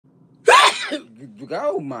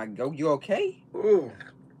Go, my go. You okay? Mm.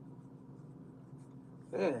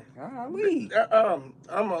 Golly.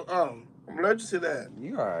 I'm allergic to that.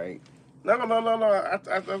 You all right? No. I'm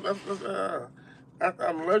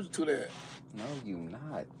allergic to that. No, you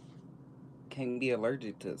not. Can't be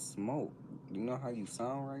allergic to smoke. You know how you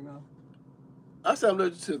sound right now? I said I'm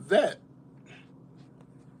allergic to that.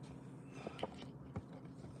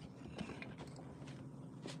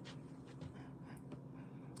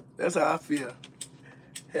 That's how I feel.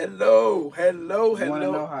 Hello. You want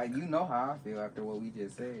to know how? You know how I feel after what we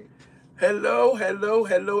just said. Hello,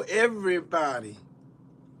 everybody.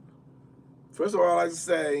 First of all, I'd like to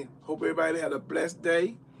say, hope everybody had a blessed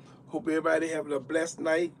day. Hope everybody having a blessed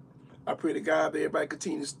night. I pray to God that everybody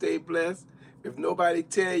continue to stay blessed. If nobody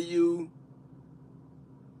tell you,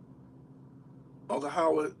 Uncle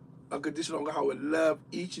Howard, unconditional Uncle Howard love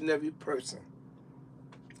each and every person.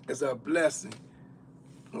 It's a blessing.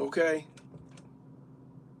 Okay?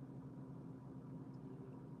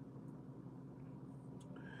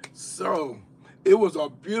 So, it was a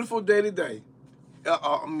beautiful day today.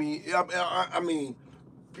 I mean,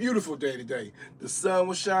 beautiful day today. The sun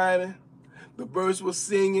was shining. The birds were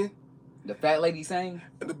singing. The fat lady sang?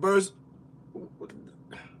 And the birds...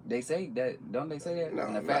 They say that, don't they say that? No,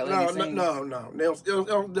 when the fat lady sing? no. They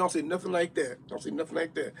don't say nothing like that. Don't say nothing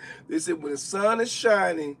like that. They said when the sun is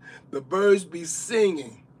shining, the birds be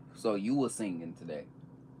singing. So you were singing today.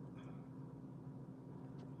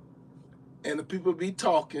 And the people be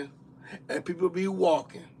talking. And people be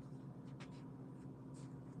walking.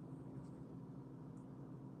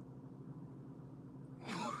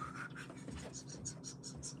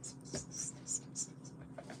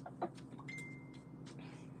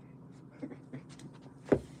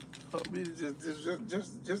 Just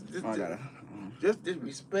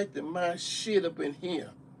disrespecting my shit up in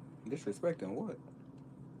here. Disrespecting what?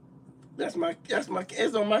 That's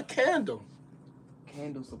it's on my candle.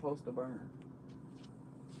 Candle's supposed to burn.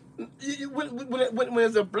 When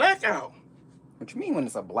it's a blackout. What you mean when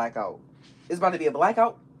it's a blackout? It's about to be a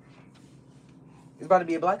blackout? It's about to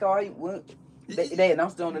be a blackout? They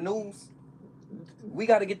announced it on the news. We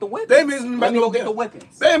got to get the weapons. Let me go get the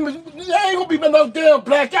weapons. There ain't gonna be no damn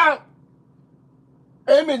blackout.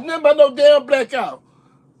 Ain't nothing about no damn blackout.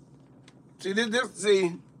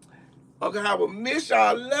 See, Uncle Howard, miss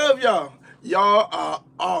y'all, love y'all. Y'all are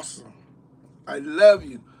awesome. I love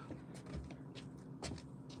you.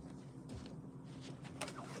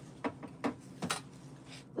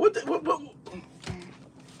 What?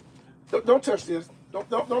 Don't touch this.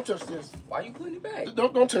 Don't touch this. Why you putting it back?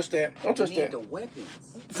 Don't touch that. Don't touch that. You need the weapons.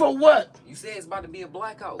 For what? You said it's about to be a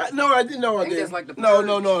blackout. No, I didn't know I did. That's like the purge.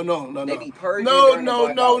 No. They be purging. No.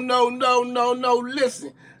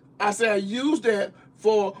 Listen, I said I use that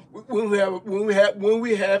for when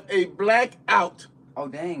we have a blackout. Oh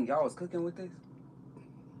dang, y'all was cooking with this?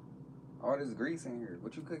 All this grease in here.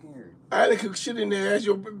 What you cooking here? I didn't cook shit in there. Ask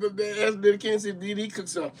little kid said, did he cook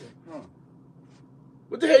something? Huh.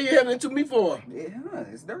 What the hell you having it to me for? Yeah,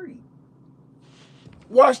 it's dirty.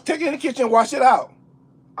 Take it in the kitchen, wash it out.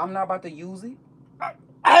 I'm not about to use it.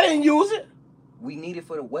 I didn't use it. We need it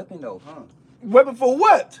for the weapon though, huh? Weapon for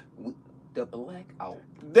what? The blackout.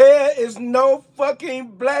 There is no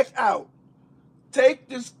fucking blackout. Take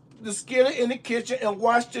the skillet in the kitchen and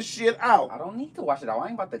wash the shit out. I don't need to wash it out. I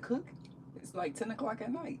ain't about to cook. It's like 10 o'clock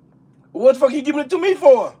at night. What the fuck you giving it to me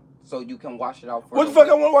for? So you can wash it out for what the fuck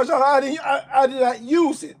I want to wash out? I did not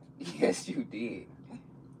use it. Yes, you did.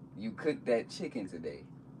 You cooked that chicken today.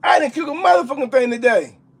 I didn't cook a motherfucking thing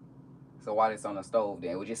today. So why it's on the stove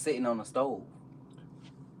then? It was just sitting on the stove.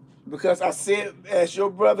 Because I said, ask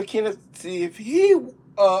your brother Kenneth, see if he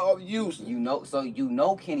used it. You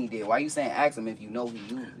know Kenny did. Why you saying ask him if you know he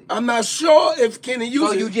used it? I'm not sure if Kenny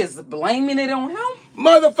used it. So you just blaming it on him?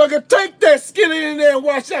 Motherfucker, take that skillet in there and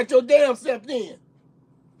wash out your damn self then.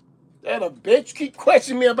 That a bitch keep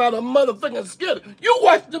questioning me about a motherfucking skillet. You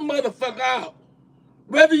wash the motherfucker out.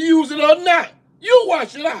 Whether you use it or not, you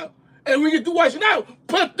wash it out. And when you get to wash it out,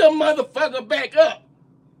 put the motherfucker back up.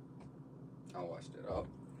 I washed it up.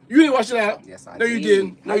 You didn't wash it out. Yes, I did. No, you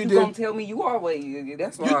didn't. No, you didn't. You gonna tell me you always?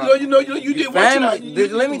 That's why. You didn't wash it out.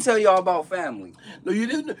 Let me tell y'all about family. No, you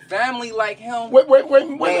didn't. Family like him. Wait.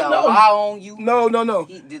 They lie on you. No.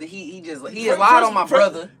 He just lied on my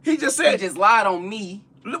brother. He just said. He just lied on me.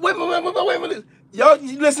 Wait a minute. Y'all,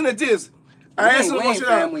 you listen to this. I asked him to wash it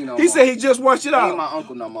out. No he said he just washed it out. He ain't my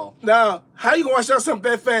uncle no more. Now, how you gonna wash out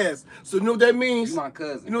something that fast? So you know what that means? You my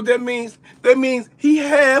cousin. You know what that means? That means he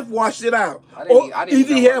have washed it out. I didn't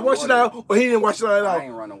either he have washed it out or he didn't wash it out at all. I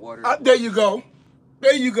ain't running water. There you go.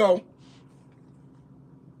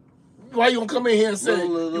 why you gonna come in here and say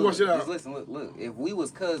you want shit out? Just listen, look. If we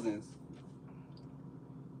was cousins,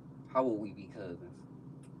 how would we be cousins?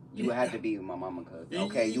 You would have to be my mama cousin.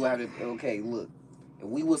 Okay, you have to. Okay, look. If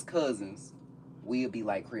we was cousins, we'd be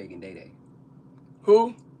like Craig and Day Day.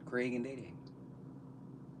 Who? Craig and Day Day.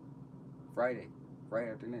 Friday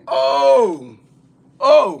after next. Oh,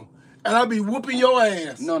 and I'll be whooping your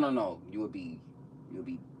ass. No. You would be.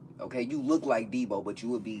 Okay, you look like Debo, but you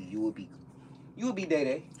would be Day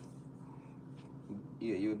Day.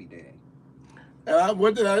 Yeah, you would be Day Day.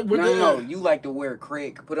 No. You like to wear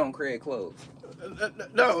put on Craig clothes.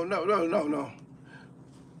 No.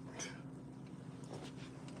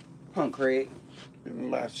 Punk Craig.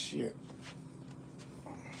 My shit.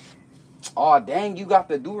 Oh, dang, you got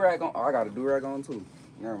the do-rag on. Oh, I got a do-rag on, too.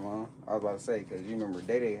 Never mind. I was about to say, because you remember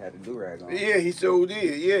Day had a do-rag on. Yeah, he sure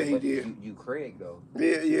did. Yeah, he did. You Craig, though.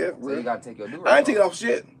 Yeah. So you got to take your do-rag I ain't taking off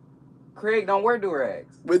shit. Craig don't wear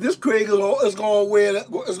do-rags. But this Craig is gonna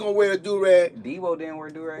wear a do-rag. Debo didn't wear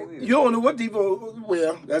do-rags either. You don't know what Debo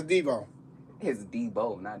wear. That's Debo. It's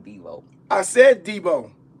Debo, not Devo. I said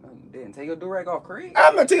Debo. No, you didn't. Take your do-rag off, Craig.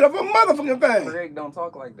 I'm not taking off a motherfucking thing. Craig don't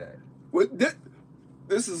talk like that.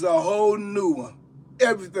 This is a whole new one.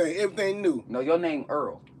 Everything new. No, your name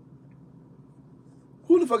Earl.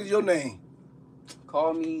 Who the fuck is your name?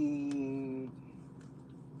 Call me...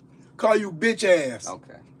 Call you bitch ass.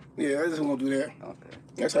 Okay. Yeah, I just gonna do that. Okay.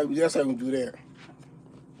 That's how we gonna do that.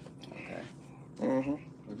 Okay. Mm-hmm.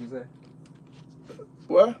 What'd you say?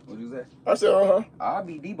 What? What'd you say? I said, uh-huh. I'll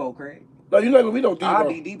be Debo, Craig. No, you're not gonna be no Debo. I'll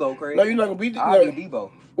be Debo, Craig. No, you're not gonna be I'll be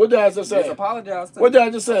Debo. What did I just say? Just apologize to What did I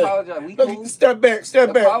just say? Apologize. We cool. Step back.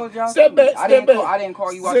 Apologize. Step back. I didn't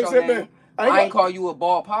call you out your name. I didn't call you a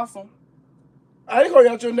bald possum. I didn't call you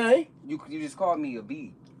out your name. You just called me a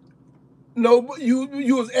bee. No, but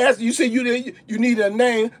you was asking. You said you needed a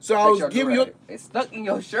name, so I was giving you. It's stuck in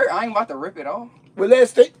your shirt. I ain't about to rip it off. Well,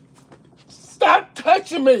 let's stay. Stop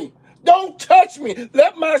touching me. Don't touch me.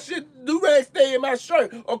 Let my shit do-rag stay in my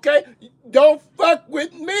shirt, okay? Don't fuck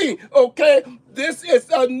with me, okay? This is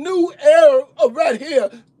a new era right here.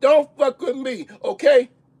 Don't fuck with me, okay?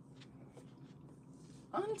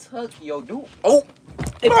 Untuck your dude. Oh.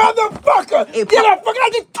 Motherfucker! I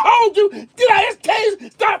just told you! Did I just tell you?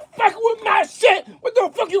 Stop fucking with my shit! What the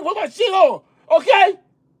fuck you put my shit on? Okay?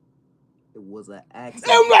 It was an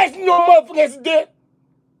accident. I'm like no motherfucking dick!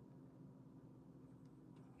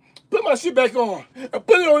 Put my shit back on and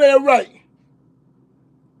put it on there right.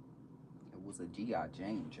 It was a G.I.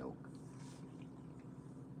 Jane joke.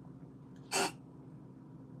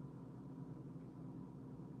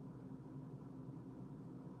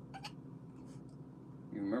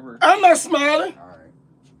 You remember? I'm not smiling. All right.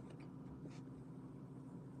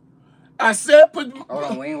 I said put... Hold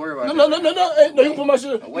on, we ain't worried about No, you can put my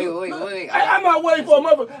shit... Wait. I'm not waiting for a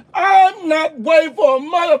motherfucker. I'm not waiting for a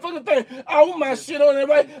motherfucking thing. I want my shit on there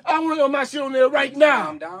right. I want my shit on there right now.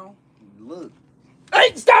 Calm down. Look.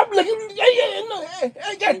 Hey, stop looking. I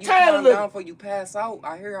ain't got time to look. Calm down before you pass out.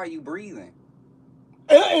 I hear how you breathing.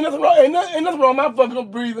 Ain't nothing wrong with my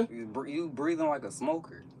fucking breathing. You breathing like a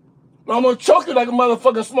smoker. I'm gonna choke you like a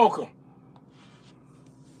motherfucking smoker.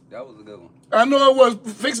 That was a good one. I know it was.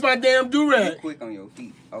 Fix my damn do-rag. You quick on your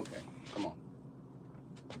feet. Okay, come on.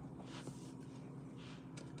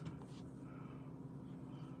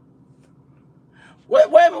 Wait,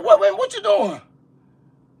 what you doing?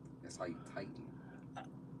 That's how you tighten.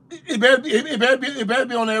 It better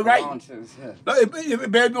be on there right. No,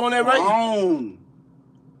 it better be on there right.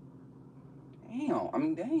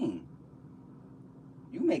 Dang.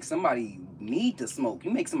 You make somebody need to smoke.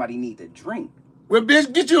 You make somebody need to drink. Well,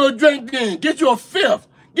 bitch, get you a drink then. Get you a fifth.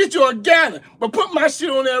 Get you a gallon. But put my shit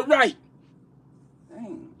on there right.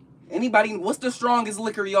 Dang. Anybody, what's the strongest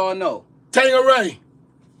liquor y'all know? Tangeray.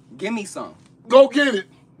 Give me some. Go get it.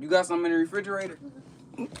 You got something in the refrigerator?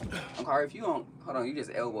 I'm sorry, if you don't, hold on, you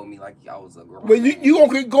just elbowed me like I was a girl. Well, you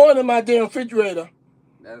gonna keep going in my damn refrigerator.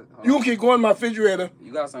 You gonna keep going in my refrigerator.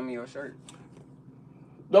 You got something in your shirt.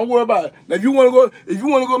 Don't worry about it. Now, if you want to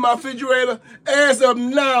go in my refrigerator, as of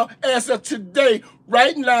now, as of today,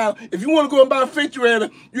 right now, if you want to go in my refrigerator,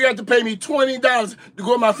 you have to pay me $20 to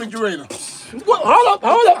go in my refrigerator. What? Hold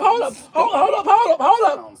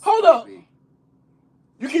up.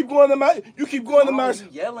 You keep going to my. You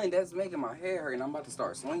yelling, that's making my hair hurt, and I'm about to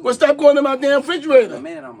start swinging. Well, stop going to my damn refrigerator. In a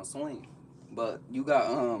minute, I'ma swing. But you got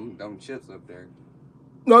them chips up there.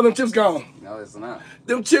 No, them chips gone. No, it's not.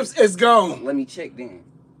 Them chips is gone. Let me check then.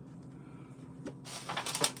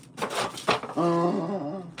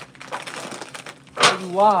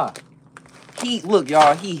 Why? Look,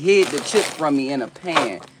 y'all, he hid the chips from me in a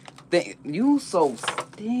pan. You so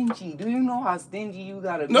stingy. Do you know how stingy you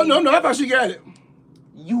gotta be? No, I thought she got it.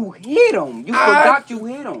 You hit him. You forgot you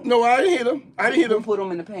hit him. No, I didn't hit him. I didn't hit him. Put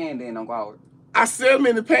him in the pan then, Uncle Howard. I set him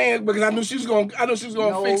in the pan because I knew she was gonna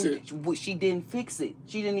fix it. She didn't fix it.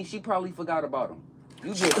 She didn't. She probably forgot about him.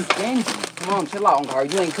 You just stingy. Come on, chill out, Uncle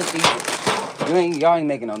Howard. You ain't cooking. Y'all ain't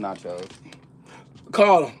making no nachos.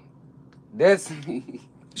 Call him. That's.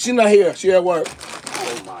 She not here. She at work.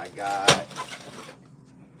 Oh my God.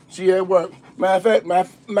 She at work. Matter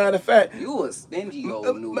of fact. You a stingy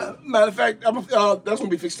old noodle. Matter of fact, that's gonna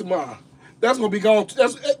be fixed tomorrow. That's gonna be gone.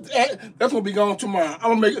 That's gonna be gone tomorrow.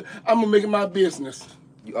 I'm gonna make it my business.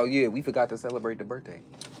 Oh yeah, we forgot to celebrate the birthday.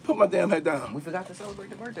 Put my damn head down. We forgot to celebrate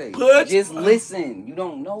the birthday. Just listen. You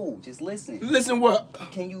don't know. Just listen. Listen what?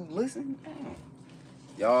 Can you listen?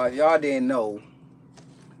 Y'all didn't know.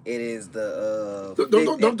 It is the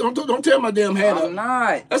Don't tell my damn hat up. I'm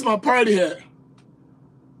not. That's my party hat.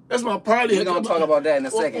 That's my party hat. We're gonna talk about that in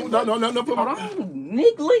a second. No. Put my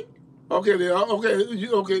Niggly. Okay, then.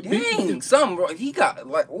 Okay. Dang, something, bro. He got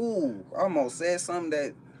like, ooh, I almost said something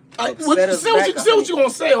that. Say what you gonna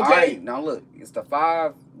say, okay? All right, now look, it's the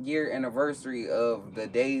 5-year anniversary of the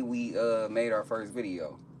day we made our first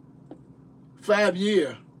video. 5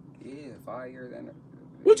 year. Yeah, 5 years anniversary.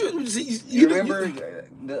 What you remember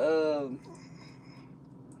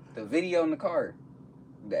the video in the car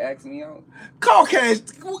that asked me out? Call Cash.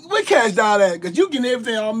 Where Cash died at? Cause you getting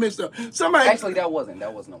everything all mixed up. Somebody. Actually, that wasn't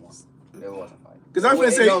the one. It wasn't 5. Cause I'm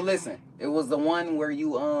gonna say. No, listen. It was the one where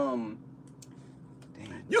you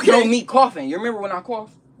You can't meet coughing. You remember when I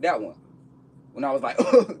coughed? That one. When I was like,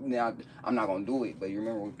 now I'm not gonna do it, but you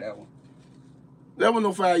remember that one? That was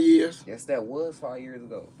no 5 years. Yes, that was 5 years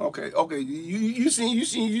ago. Okay. You seen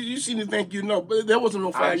the think you know, but that wasn't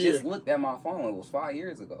no 5 years. I just looked at my phone. It was 5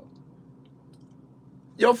 years ago.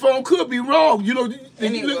 Your phone could be wrong. You know.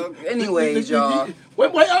 Anyways, y'all.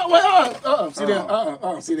 Wait. See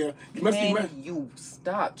there. See there. You must be mad. You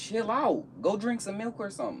stop. Chill out. Go drink some milk or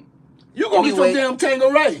something. You gonna get some damn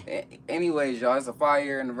Tanqueray. Anyways, y'all, it's a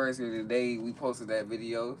 5-year anniversary today. We posted that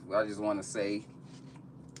video. I just want to say,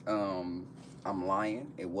 I'm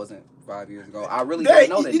lying. It wasn't 5 years ago. I really don't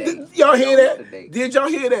know the day. Y'all hear that? Did y'all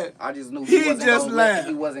hear that? I just knew he just lied.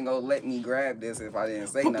 He wasn't gonna let me grab this if I didn't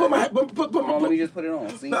say nothing. Let me just put it on.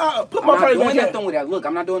 See, put my party hat. With that. Look,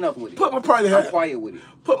 I'm not doing nothing with it. Put my party hat. I'm quiet with it.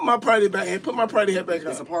 Put my party back in. Put my party hat back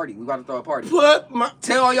on. It's a party. We about to throw a party.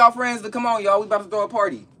 Tell all y'all friends to come on, y'all. We about to throw a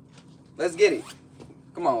party. Let's get it.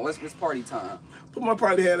 Come on, it's party time. Put my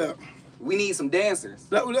party hat up. We need some dancers.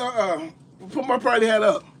 Put my party hat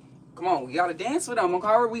up. Come on, we gotta dance with them. We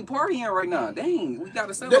partying right now. Dang, we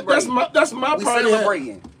gotta celebrate. That's my party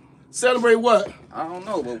celebrating. Hat. Celebrate what? I don't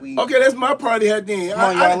know, but we. Okay, that's my party hat then. Come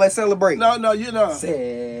on, y'all, let's celebrate. No, you know.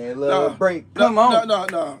 Celebrate. Come on.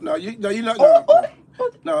 No, you not.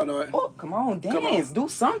 No. Oh, come on, dance. Do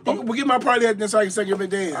something. Okay, well, get my party hat then so I can give it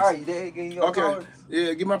dance. All right, there you go. Okay. Card.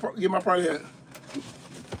 Yeah, get my party hat.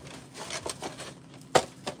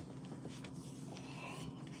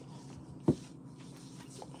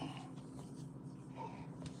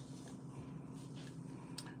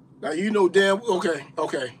 Now you know damn. Okay.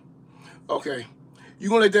 You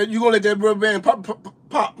gonna let that rubber band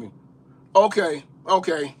pop me? Okay.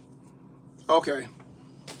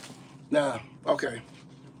 Nah. Okay.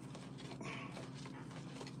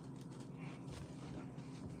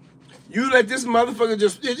 You let this motherfucker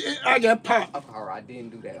just. I got popped. I didn't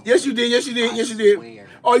do that. Yes, you did. Yes, you did.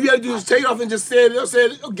 All you had to do is take it off and just said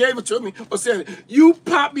it, gave it to me, or said it. You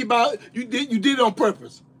popped me about. You did it on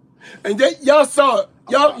purpose. And y'all saw it.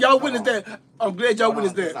 Y'all witnessed that. I'm glad y'all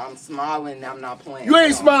witnessed that. I'm smiling. I'm not playing. You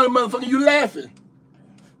ain't smiling, motherfucker. You laughing.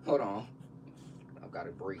 Hold on. I've got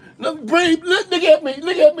to breathe. No, breathe. Look at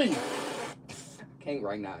me. Can't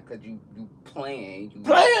right now because you playing.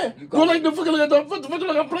 Playing? Go like the fucking look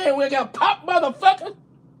like I'm playing when I got popped, motherfucker.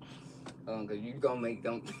 Because you gonna make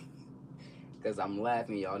them. Because I'm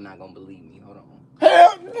laughing. Y'all not gonna believe me. Hold on.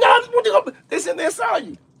 Hell, no. They said they saw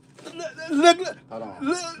you. Look. Hold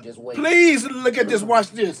on. Just wait. Please look at this.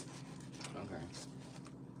 Watch this.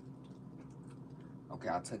 Okay,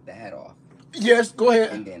 I took the hat off. Yes, go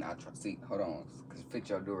ahead. And then see, hold on. Fix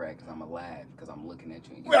your do-rag because I'm going to laugh because I'm looking at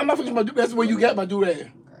you. Well, I'm not fixing my do-rag. That's where you got my do-rag. Okay.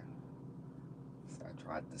 So I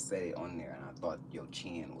tried to set it on there and I thought your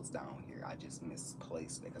chin was down here. I just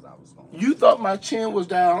misplaced it because I was going. You thought my chin was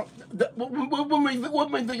down?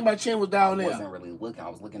 What made you think my chin was down there? I wasn't really looking. I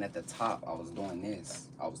was looking at the top. I was doing this.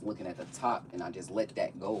 I was looking at the top and I just let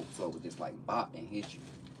that go. So it would just like bop and hit you.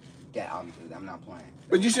 Yeah, I'm not playing.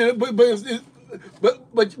 But you should. But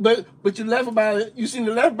you laughed about it. You seem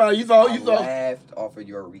to laugh about it. You thought. I laughed off of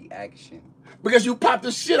your reaction because you popped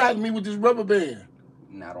the shit out of me with this rubber band.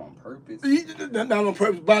 Not on purpose. Not on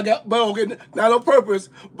purpose, not on purpose,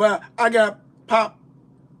 but I got popped.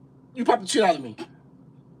 You popped the shit out of me.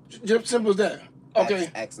 Just simple as that. Okay.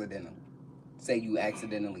 Accidentally. Say you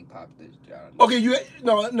accidentally popped this job. Okay,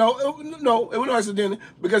 no, it wasn't accidentally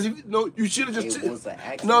because you should have just. It was an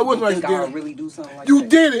accident. No, it wasn't accident. accidentally. I really do something like you that.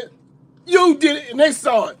 did it. You did it, and they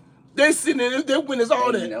saw it. They sitting there, they witnessed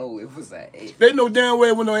all that. No, it was a. They know damn well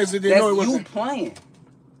it was no accident. That's no, it wasn't. You playing.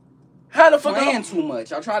 How the fuck? Playing too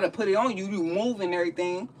much. I try to put it on you. You moving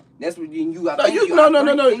everything. That's what you got. No, you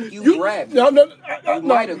grabbed it. No, you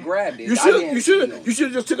might have grabbed it. You should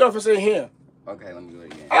have just took it off and said here. Okay, let me do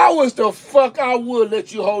it again. I wish the fuck I would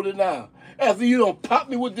let you hold it now. After you don't pop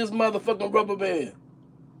me with this motherfucking rubber band.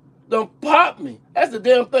 Don't pop me. That's the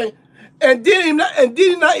damn thing. And did he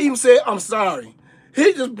not even say I'm sorry?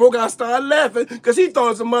 He just broke out and started laughing because he thought it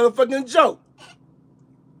was a motherfucking joke.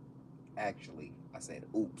 Actually, I said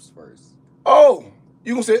oops first. Oh,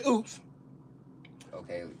 you gonna say oops?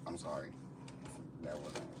 Okay, I'm sorry. That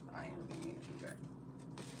wasn't. I ain't really mean to do that.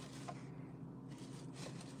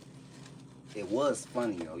 It was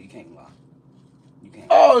funny though. You can't lie. You can't.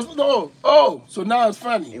 Oh, so now it's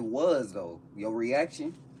funny. It was though. Your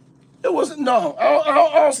reaction. It wasn't. No, I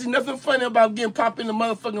don't see nothing funny about getting popped in the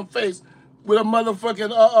motherfucking face with a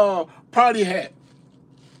motherfucking party hat.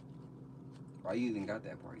 Why you even got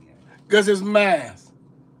that party hat? Because it's mine.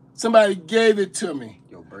 Somebody gave it to me.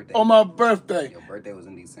 Your birthday. On my birthday. Your birthday was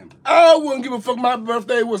in December. I wouldn't give a fuck. My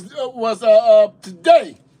birthday was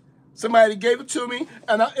today. Somebody gave it to me,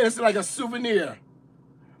 and it's like a souvenir.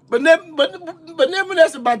 But never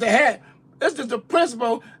that's about the hat. That's just the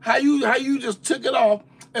principle. How you just took it off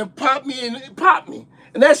and popped me,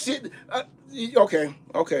 and that shit.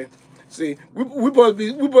 Okay. See, we supposed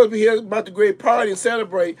to be here about the great party and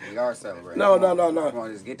celebrate. We are celebrating. No. Come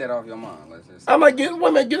on, just get that off your mind. Let's just. I'm not getting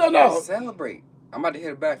women. Get on off. Celebrate. I'm about to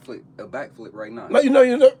hit a backflip right now. No, you know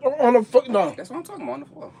on the fuck. No. That's what I'm talking about, on the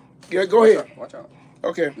floor. Yeah, go ahead. Watch out.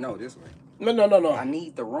 Okay. No, this way. No. I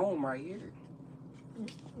need the room right here.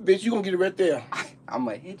 Bitch, you gonna get it right there. I'm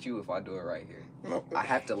gonna hit you if I do it right here. No. I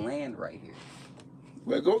have to land right here.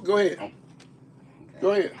 Well, go ahead. Okay. Go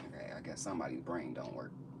ahead. Okay, I guess somebody's brain don't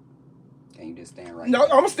work. Can you just stand right No, here?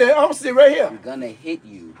 I'm gonna sit right here. I'm gonna hit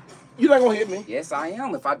you. You're not gonna hit me. Yes, I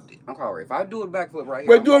am. If I do a backflip right here.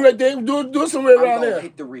 We're doing it right there. Do somewhere I'm around gonna there.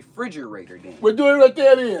 hit the refrigerator then. We're doing it right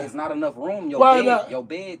there then. There's not enough room. Why not? Your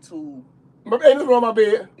bed too. Ain't nothing wrong with my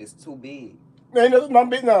bed. It's too big. Ain't nothing my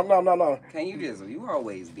bed. No. Can you just? You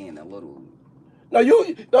always being a little. No,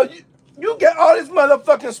 you get all this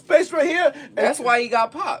motherfucking space right here. That's why he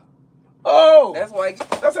got popped. Oh. That's why.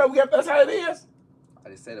 That's how we got. That's how it is. I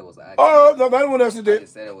just said it was an accident. Oh no, that was an accident. I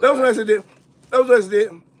just said it was That was an accident. That was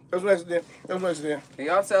an accident. Can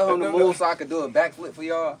y'all tell him to move so I can do a backflip for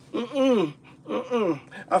y'all?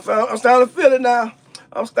 I'm starting to feel it now.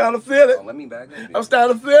 I'm starting to feel it. Oh, let me back up. I'm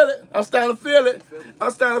starting to feel it. I'm starting to feel it.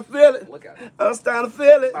 I'm starting to feel it. Look at it. I'm starting to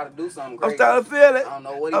feel it. About to do something I'm crazy. starting to feel it. I don't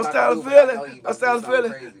know what I'm he's starting about to feel do, but I know it. he's I'm about starting to to do feel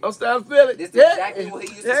something it. crazy. I'm starting to feel it. This is exactly what he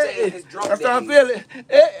used to say in his drunk I'm starting to days. feel it.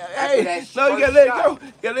 Hey, no, you gotta let it go.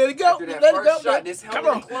 You gotta let it go. After that Let it first go. shot, this held Come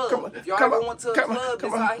in on. the club. Come on. If y'all Come ever on. went to a Come on. club, this Come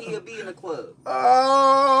is on. how he'll be in the club.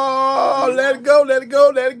 Oh, let it go. Let it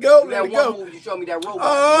go. Let it go. Let That it one go. move you showed me, that robot.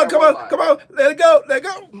 Oh, that come robot. on. Come on. Let it go. Let it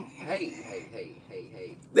go. Hey.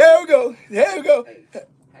 There we go. There we go.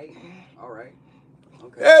 Hey. All right.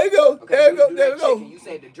 Okay. There you go. Okay, There we go. do There that we go. chicken. You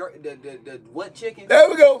said the what chicken? There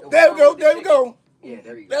we go. There we go. There we go. Yeah,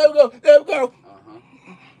 there you go. There we go. There we go.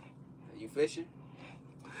 Are you fishing?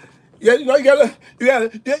 Yeah, you know you gotta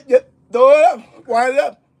throw it up, wind it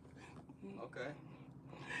up. Okay.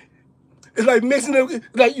 It's like mixing it.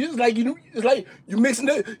 It's like you mixing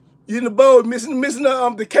it. You in the bowl, mixing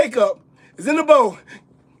the cake up. It's in the bowl.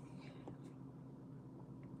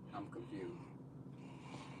 I'm confused.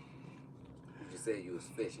 You just said you was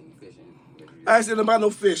fishing. You fishing? I ain't said about no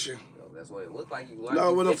fishing. Yo, that's what it looked like. You like.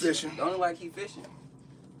 No, we're not fishing. fishing. Don't look like he fishing.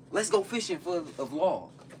 Let's go fishing for a vlog.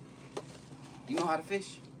 You know how to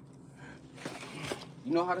fish?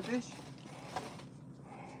 You know how to fish?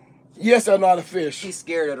 Yes, I know how to fish. He's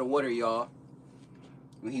scared of the water, y'all.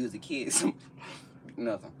 When he was a kid,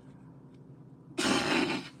 nothing.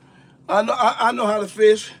 I know how to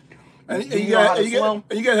fish. And Do you know how to swim?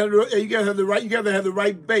 You gotta have the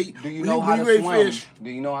right bait. Do you know how to swim? Fish. Do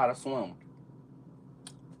you know how to swim?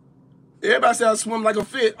 Everybody says I swim like a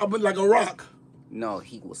fish, I like a rock. No,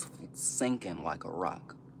 he was sinking like a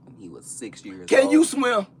rock when he was 6 years old. Can you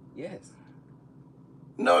swim? Yes.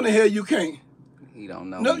 No, in the hell you can't. He don't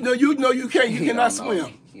know No, me. no, you can't. You He cannot don't know swim.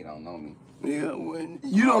 me. He don't know me. Yeah, when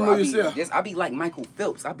you don't know yourself. I be like Michael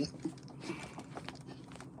Phelps.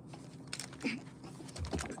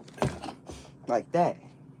 Like that.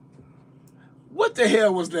 What the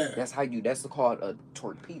hell was that? That's called a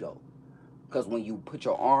torpedo. Because when you put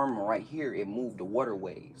your arm right here, it moved the water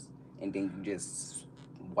waves. And then you just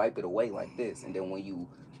wipe it away like this. And then when you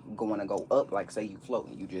want to go up, like say you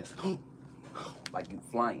floating, you just, like you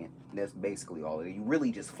flying. That's basically all it is. You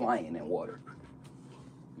really just flying in water.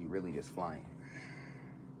 You really just flying.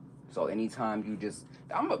 So anytime you just,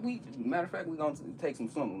 matter of fact, we're going to take some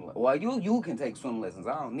swimming lessons. Well, you can take swim lessons.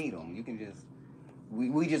 I don't need them. You can just,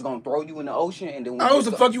 we just going to throw you in the ocean and then I was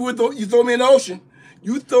the fuck you would throw, you throw me in the ocean.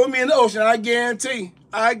 You throw me in the ocean, I guarantee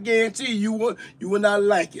you will not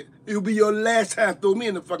like it. It'll be your last time throw me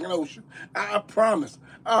in the fucking ocean. I promise.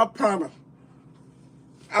 I promise.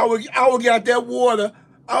 I will get out that water.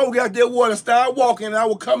 I will get out that water, start walking, and I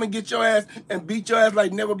will come and get your ass and beat your ass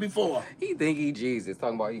like never before. He think he Jesus,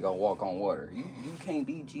 talking about he gonna walk on water. You can't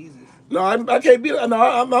be Jesus. No, I can't be. No,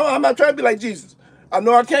 I'm not trying to be like Jesus. I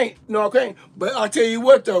know I can't. No, I can't. But I tell you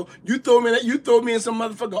what though, you throw me in some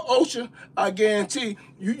motherfucking ocean, I guarantee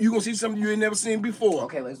you gonna see something you ain't never seen before.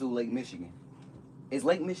 Okay, let's do Lake Michigan. Is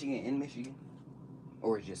Lake Michigan in Michigan,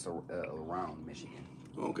 or is it just around Michigan?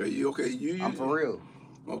 Okay. I'm for real.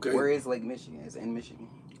 Okay. Where is Lake Michigan? Is it in Michigan?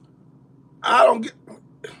 I'm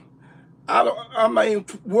not even.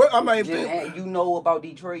 You know about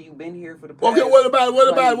Detroit? You've been here for the past. Okay, what about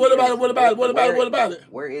it?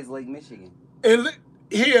 Where is Lake Michigan?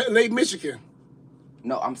 Here, Lake Michigan.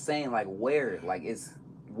 No, I'm saying like where? Like it's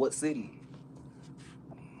what city?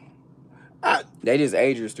 They just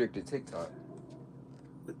age restricted TikTok.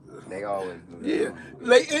 They always do that. Yeah,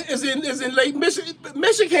 it's in Lake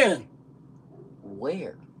Michigan.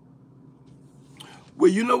 Where?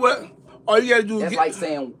 Well, you know what? All you gotta do is like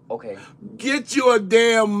saying, okay, get you a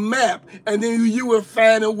damn map, and then you will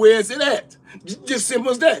find out where it's at. Just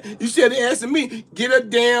simple as that. You should have asked me, get a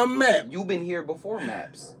damn map. You've been here before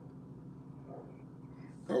maps.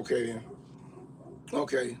 Okay then.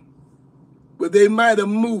 Okay. But they might have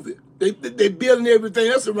moved it. They building everything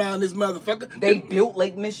else around this motherfucker. They built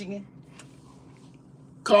Lake Michigan?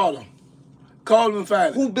 Call them. Call them and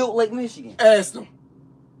find Who built Lake Michigan? Ask them.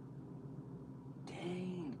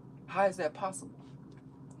 Dang. How is that possible?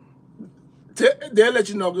 They'll let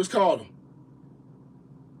you know. Just call them.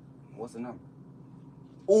 What's the number?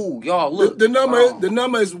 Oh, y'all look. The number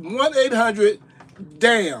is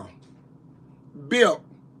 1-800-DAMN built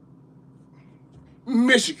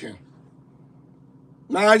Michigan.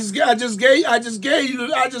 Now I just gave you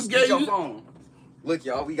your phone. Look,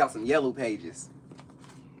 y'all, we got some yellow pages.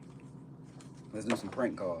 Let's do some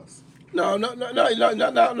prank calls. No. No,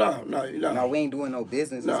 we ain't doing no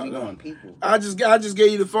business. We doing people. I just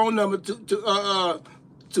gave you the phone number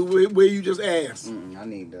to where you just asked. I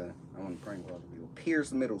want to prank call people.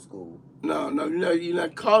 Pierce Middle School. No, you're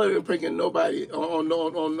not calling and pranking nobody Pass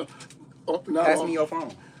me your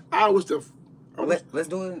phone. Let's do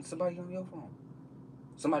it. Somebody on your phone.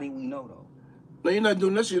 Somebody we know though. No, you're not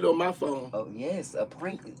doing that shit on my phone. Oh yes, a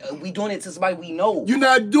prank. We doing it to somebody we know. You're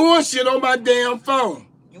not doing shit on my damn phone.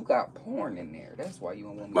 You got porn in there. That's why you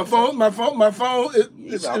don't want me. My phone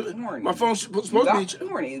is porn. My phone's supposed to be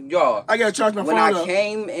porn. Y'all. I gotta charge my phone up. When I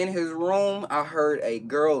came in his room, I heard a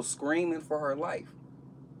girl screaming for her life.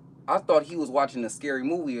 I thought he was watching a scary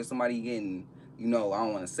movie or somebody getting, I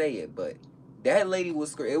don't want to say it, but that lady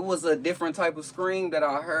was screaming. It was a different type of scream that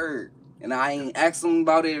I heard. And I ain't asked him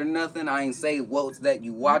about it or nothing. I ain't say, what's that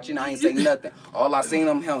you watching? I ain't say nothing. All I seen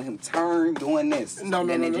him turn doing this. No.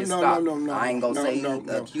 I ain't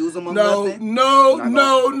gonna accuse him of nothing.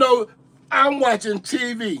 No. I'm watching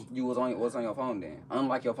TV. What's on your phone then?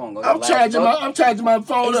 Unlike your phone. I'm charging my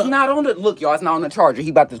phone It's not on the, look y'all, it's not on the charger.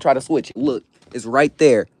 He about to try to switch it. Look, it's right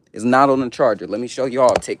there. It's not on the charger. Let me show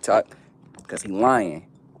y'all TikTok. Because he lying.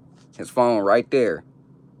 His phone right there.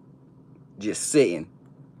 Just sitting.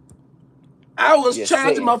 I was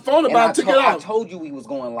charging my phone about to get out. I told you we was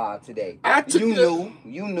going live today. You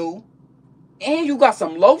knew. And you got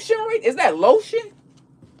some lotion, right? Is that lotion?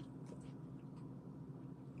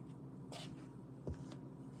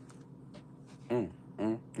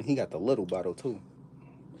 He got the little bottle too.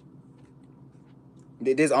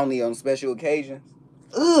 This only on special occasions.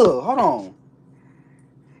 Ugh, hold on.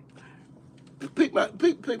 Pick my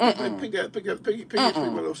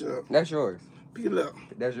lotion up. That's yours. Pick it up.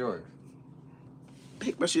 That's yours.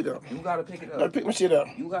 Pick my shit up. You gotta pick it up. No, pick my shit up.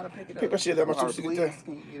 You gotta pick it up. Pick my shit up. Please,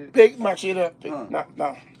 pick my shit up. No.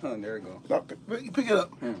 There you go. No, pick it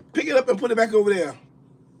up. Pick it up and put it back over there.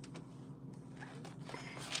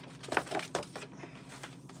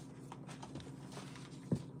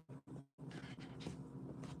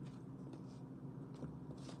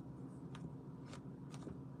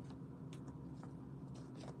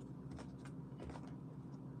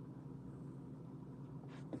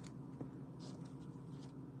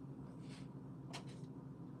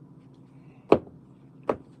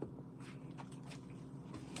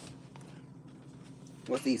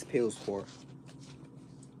 What's these pills for?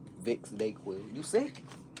 Vicks, Dayquil. You sick?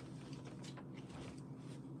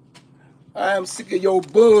 I am sick of your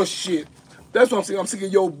bullshit. That's what I'm saying. I'm sick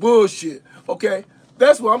of your bullshit. Okay?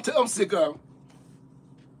 That's what I'm sick of.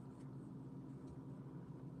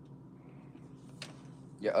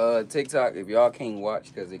 Yeah, TikTok, if y'all can't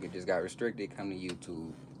watch because it just got restricted, come to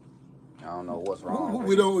YouTube. I don't know what's wrong.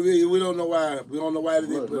 We don't know why. We don't know why.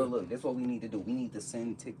 Look. That's what we need to do. We need to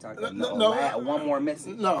send TikTok one more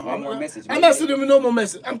message. One more message. I'm not sending them no more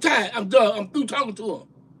message. I'm tired. I'm done. I'm through talking to them. All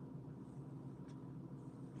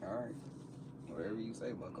right. Whatever you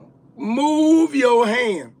say, Bucko. Move your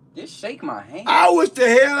hand. Just shake my hand. I wish the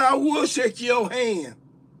hell I would shake your hand.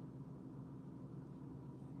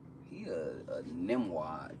 He a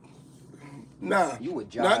nimwad. Nah. You a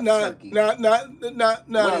job turkey. Nah.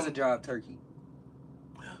 What is a job turkey?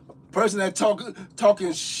 Person that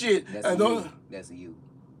talking shit. That's you.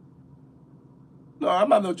 No, I'm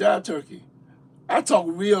not no job turkey. I talk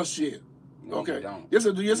real shit. No, okay. You don't. Yes,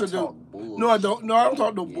 I do. Yes, I do. No, I don't. No, I don't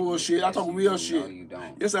talk no bullshit. I talk real shit. No, you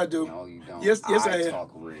don't. Yes, I do. No, you don't. Yes, I am.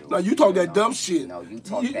 Talk real. No, you talk that dumb shit. No, you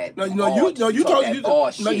talk that. You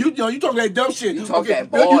talk that dumb shit. You talk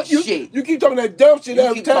that ball shit. You keep talking that dumb shit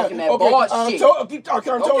every time. Talking that ball shit. You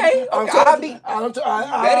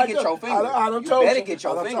better get your finger. You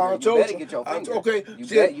better get your finger. Okay.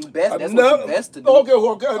 You best. That's what you best to do. Okay.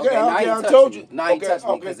 I told you. Now you touch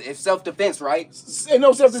me because it's self-defense, right? Ain't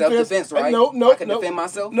no self-defense. Self-defense, right? No. I can defend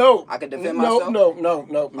myself. No. I can defend myself. No.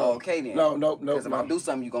 Okay then. No. Because if I do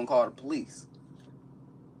something, you gonna call the police.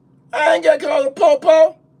 I ain't gotta call the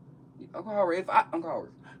po-po.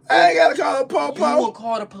 I ain't gotta call the po-po. You will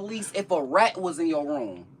call the police if a rat was in your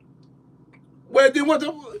room. Well, then what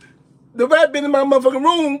the rat been in my motherfucking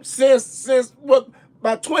room since what,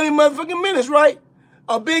 about 20 motherfucking minutes, right?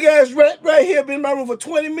 A big ass rat right here been in my room for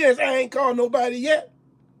 20 minutes. I ain't called nobody yet.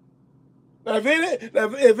 Now, if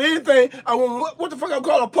anything, I want what the fuck I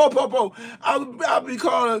call a po-po-po? I'll be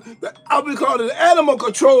calling the animal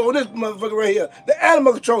control on this motherfucker right here. The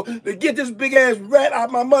animal control to get this big ass rat out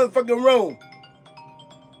my motherfucking room.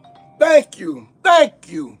 Thank you.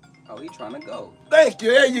 Oh, he trying to go. Thank you.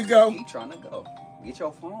 There you go. He trying to go. Get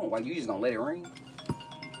your phone. Why you just gonna let it ring?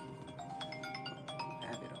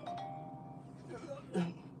 Have it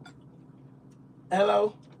on.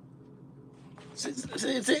 Hello.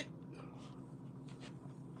 See.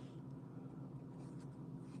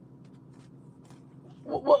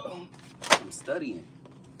 What? I'm studying.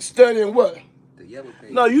 Studying what? The yellow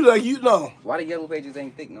pages. No, you know. Why the yellow pages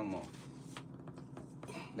ain't thick no more?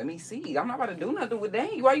 Let me see. I'm not about to do nothing with that.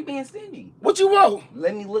 Why you being stingy? What you want?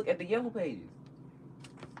 Let me look at the yellow pages.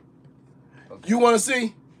 Okay. You want to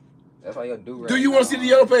see? That's all you do right now. Do you want to see the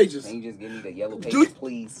yellow pages? Can you just give me the yellow pages,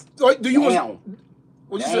 please? Do you want?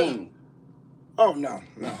 What you say? Oh no.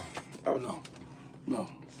 Oh no.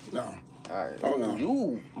 All right. Oh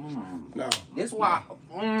no. No. This why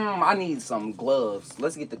I need some gloves.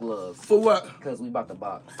 Let's get the gloves. For what? Because we about to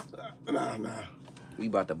box. Nah. We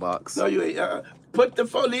about to box. No, you ain't.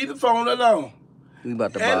 Leave the phone alone. We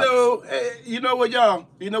about to box. Hello. Hey, you know what, y'all?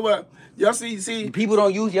 You know what? Y'all see? People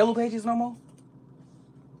don't use yellow pages no more?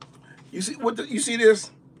 You see what? You see this?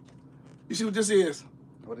 You see what this is?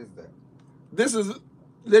 What is that? This is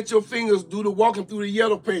let your fingers do the walking through the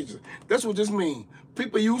yellow pages. That's what this means.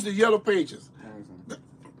 People use the yellow pages.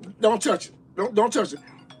 Don't touch it. Don't touch it.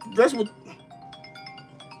 That's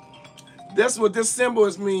what this symbol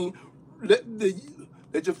is mean.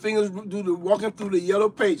 Let your fingers do the walking through the yellow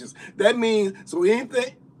pages. That means so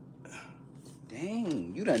anything.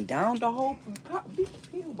 Dang, you done downed the whole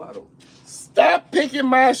pill bottle. Stop picking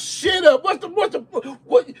my shit up.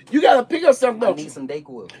 What? You gotta pick up something. I need some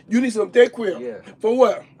Dayquil. You need some Dayquil. Yeah. For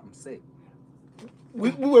what? I'm sick. We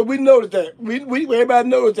noticed that. Everybody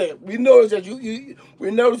noticed that. We noticed that we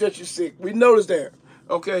noticed that you're sick. We noticed that.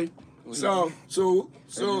 Okay. So. What you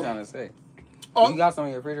trying to say? You got some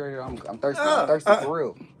in your refrigerator? I'm thirsty. I'm thirsty for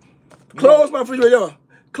real. Close my refrigerator.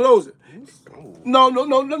 Close it. No.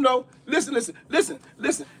 Listen.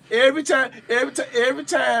 Every time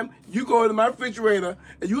you go into my refrigerator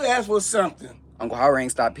and you ask for something. Uncle Howard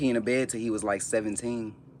ain't stopped peeing in bed till he was like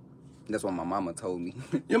 17. That's what my mama told me.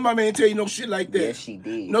 Your mama ain't tell you no shit like that. Yes, she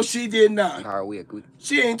did. No, she did not.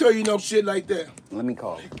 She ain't tell you no shit like that. Let me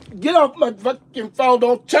call her. Get off my fucking phone.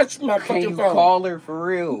 Don't touch my fucking phone. Can you call her for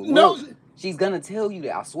real? No. Look, she's gonna tell you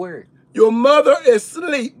that, I swear. Your mother is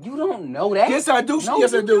asleep. You don't know that? Yes, I do. No,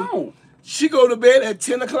 yes, I do. Don't. She go to bed at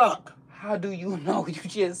 10 o'clock. How do you know? You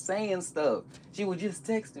just saying stuff. She was just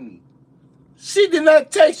texting me. She did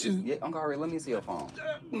not text you. Yeah, Uncle Harry, let me see her phone.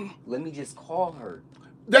 Let me just call her.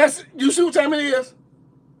 You see what time it is?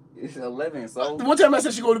 It's 11, so. What time I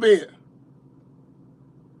said she go to bed?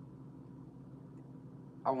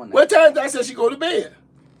 What time did I say she go to bed?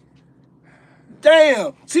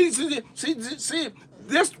 Damn. See,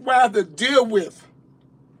 this what I have to deal with.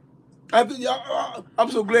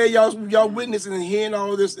 I'm so glad y'all witnessing and hearing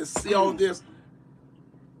all this and see all this.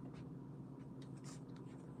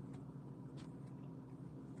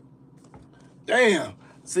 Damn.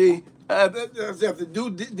 See, I have to deal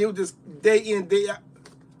with this day in, day out.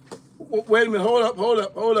 Wait a minute. Hold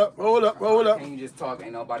up. Can you just talk?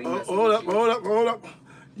 Ain't nobody messing Hold with up.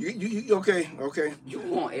 you. You okay? You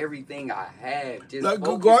want everything I have. Just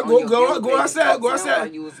go outside.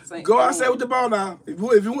 Go outside with the ball now. If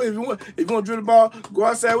you want to drill the ball, go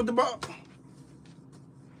outside with the ball.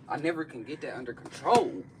 I never can get that under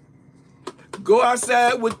control. Go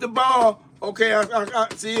outside with the ball. Okay, I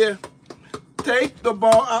see ya. Take the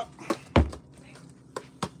ball out.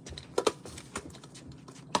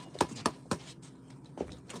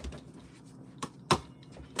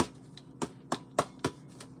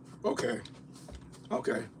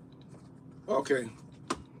 Okay.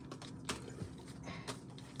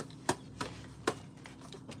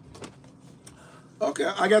 Okay,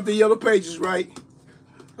 I got the yellow pages right.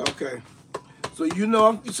 Okay. So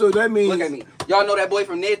so that means... Look at me. Y'all know that boy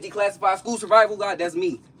from Ned's Declassified School Survival Guide? That's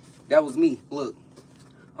me. That was me. Look.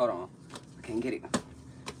 Hold on. I can't get it.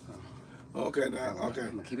 Okay, now. Okay.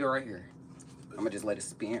 I'm going to keep it right here. I'm going to just let it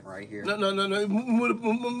spin right here. No. I'm going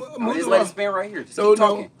to just let it spin right here. Just keep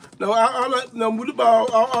talking. No, move the ball.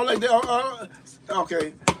 I like that.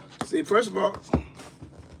 Okay. See, first of all...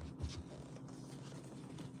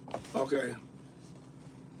 Okay.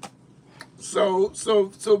 So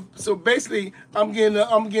basically, I'm getting a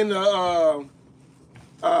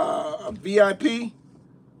VIP.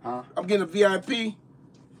 Huh? I'm getting a VIP.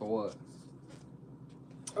 For what?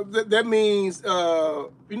 That means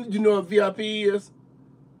you know what VIP is?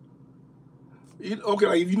 Okay,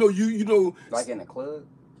 like if you know. Like in a club.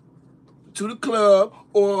 To the club,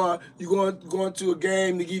 or you going to a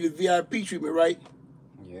game to give you the VIP treatment, right?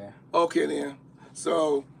 Yeah. Okay then.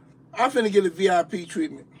 So I'm finna get a VIP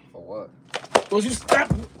treatment. For what? Well, you stop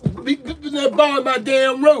putting that ball in my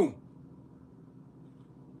damn room.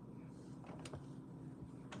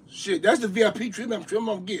 Shit, that's the VIP treatment I'm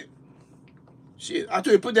gonna get. Shit, I told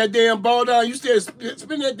you to put that damn ball down. You still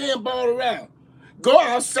spin that damn ball around. Go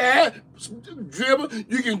outside, dribble.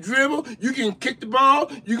 You can dribble. You can kick the ball.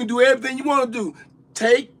 You can do everything you want to do.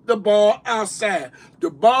 Take the ball outside. The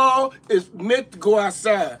ball is meant to go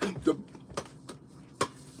outside.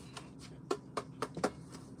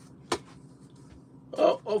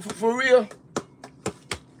 For real?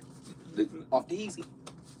 Off the easy.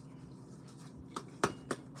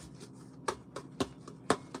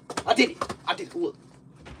 I did it.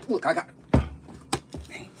 Look, I got it.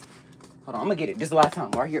 Dang. Hold on, I'm gonna get it. This is the last time.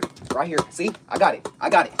 Right here. See? I got it.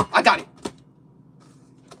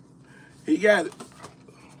 He got it.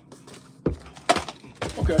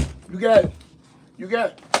 Okay. You got it.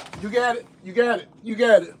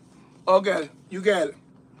 Okay. You got it.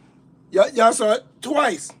 Y'all saw it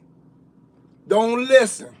twice. Don't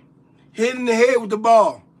listen. Hit in the head with the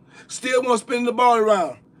ball. Still want to spin the ball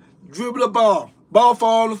around. Dribble the ball. Ball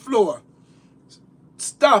fall on the floor.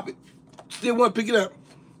 Stop it. Still want to pick it up.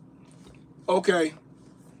 Okay.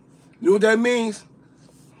 You know what that means?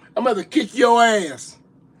 I'm going to kick your ass.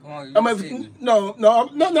 Come on,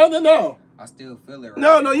 No. I still feel it right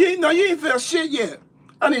No, you ain't feel shit yet.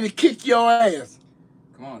 I need to kick your ass.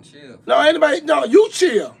 Come on, chill. No, you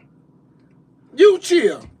chill. You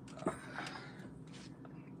chill.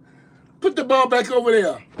 Put the ball back over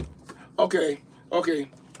there. Okay.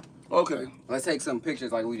 Let's take some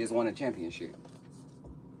pictures like we just won a championship.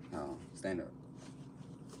 No, stand up.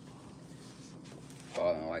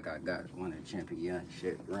 Oh, like I won a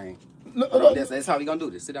championship ring. No. That's how we gonna do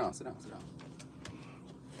this. Sit down.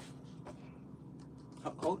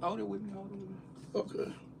 Hold it with me.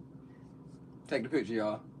 Okay. Take the picture,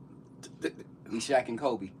 y'all. We Shaq and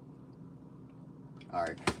Kobe. All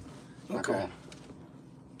right. Okay.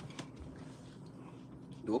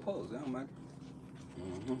 Do a pose. That don't matter.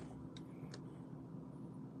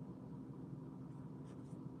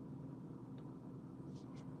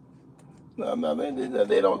 No,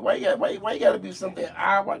 they don't. Why you gotta be something?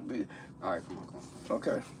 I want to be. All right, come on.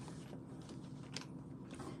 Okay.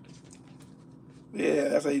 Yeah,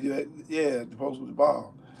 that's how you do it. Yeah, the post with the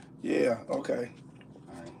ball. Yeah, okay.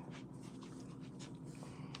 All right.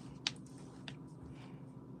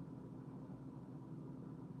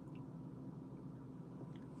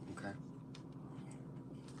 Okay.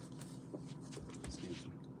 Excuse me.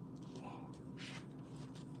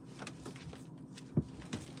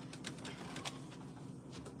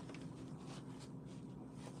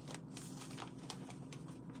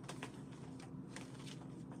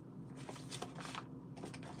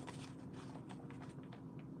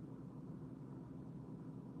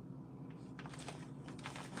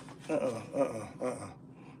 No.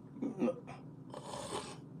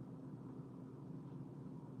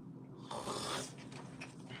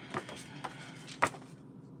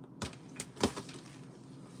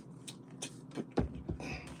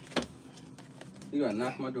 You gotta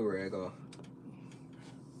knock my door rag off.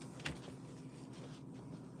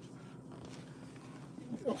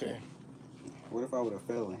 Okay. What if I would have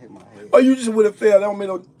fell and hit my head? Oh, you just would have failed. That don't mean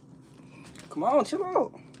no. Come on, chill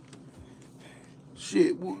out.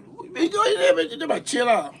 Shit. Everybody chill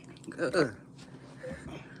out.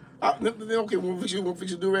 Okay, we'll fix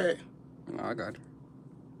your do-rag. No, I got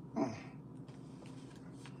you.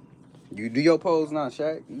 You do your pose now,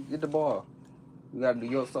 Shaq. You get the ball. You gotta do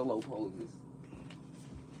your solo poses.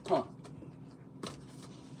 Huh.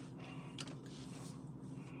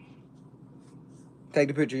 Take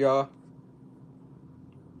the picture, y'all.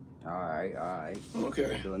 Alright.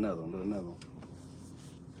 Okay. Do another one.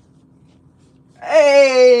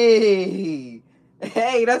 Hey!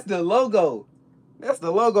 Hey, that's the logo. That's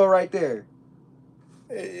the logo right there.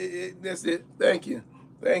 That's it. Thank you.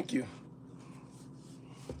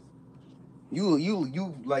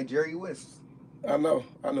 You like Jerry West. I know.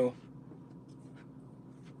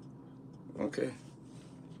 Okay.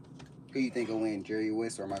 Who you think will win, Jerry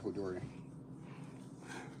West or Michael Jordan?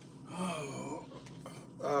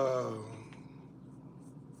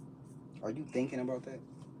 Are you thinking about that?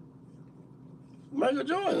 Michael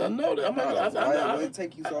Jordan, I know that. Why would it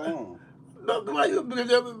take you so long? No, because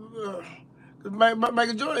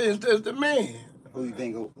Michael Jordan is the man. Who you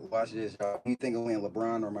think? Watch this, y'all. Who you think will win,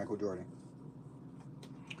 LeBron or Michael Jordan?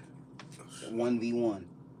 1v1.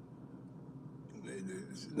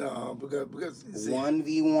 No, because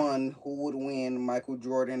 1v1. Who would win, Michael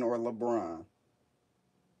Jordan or LeBron?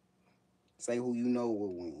 Say who you know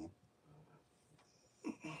will win.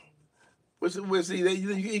 We'll see.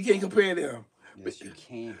 You can't compare them. Yes, you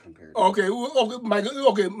can compare them. Okay,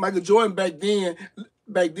 Michael Jordan back then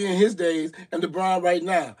his days, and LeBron right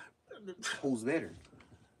now. Who's better?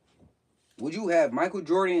 Would you have Michael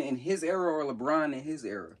Jordan in his era or LeBron in his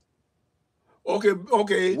era?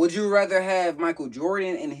 Okay. Would you rather have Michael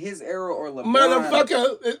Jordan in his era or LeBron?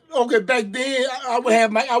 Motherfucker. Okay, back then I would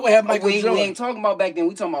have Michael Jordan. We ain't talking about back then.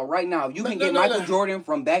 We talking about right now. You can get Michael Jordan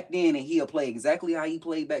from back then, and he'll play exactly how he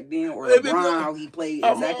played back then, or LeBron how he played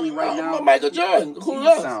exactly right now. Michael Jordan. Who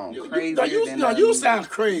else? Sound crazy. You sound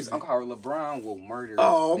crazy. I'm calling LeBron will murder.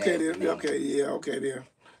 Oh, okay then. Okay,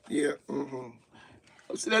 yeah.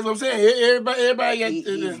 See, that's what I'm saying. Everybody got.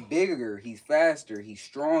 He's bigger. He's faster. He's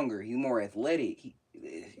stronger. He's more athletic.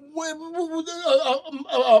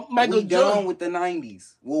 Michael we Jordan. done with the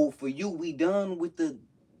 90s. Well, for you, we done with the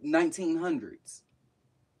 1900s.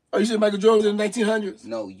 Oh, you said Michael Jordan was in the 1900s?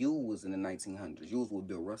 No, you was in the 1900s. You was with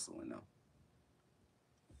Bill Russell and them.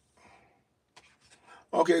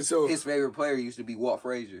 Okay, so his favorite player used to be Walt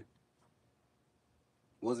Frazier,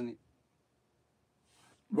 wasn't it?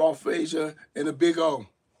 Walt Frazier and the Big O.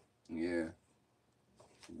 Yeah.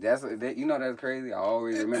 That's crazy. I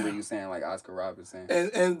always remember you saying like Oscar Robertson.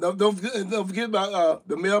 And don't forget about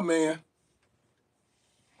the mailman.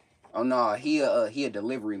 Oh no, he a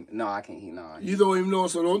delivery. No, I can't. You don't even know,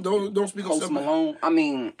 so don't speak on something. Malone. I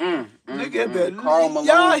mean, look at that. Karl Malone.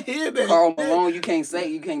 Y'all hear that? Karl Malone. You can't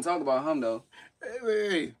talk about him though.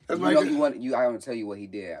 Hey, that's I want to tell you what he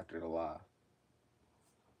did after the live.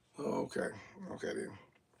 Oh, okay then.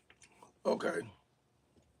 Okay.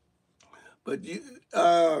 But you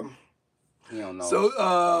don't know.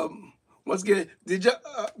 So once again, did you?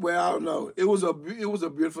 Well, I don't know. It was a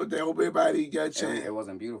beautiful day. I hope everybody got a chance. It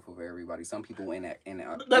wasn't beautiful for everybody. Some people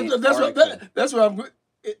that's what I'm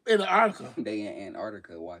in the article. They in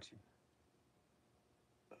Antarctica watching.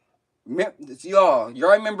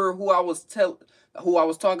 Y'all remember who I was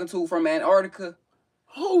talking to from Antarctica?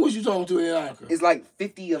 Who was you talking to in Antarctica? It's like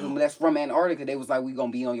 50 of them that's from Antarctica. They was like, we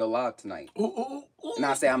gonna be on your live tonight. And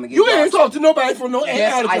I say I'm gonna get. You ain't talk to nobody from no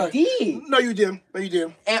Antarctica. Yes, I did. No, you didn't.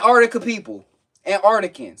 Antarctica people.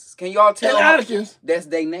 Antarcticans. Can y'all tell? Antarcticans. That's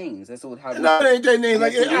their names. That's how. No, it ain't their names.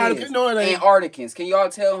 Like Antarctica. No, it ain't. Antarcticans. Can y'all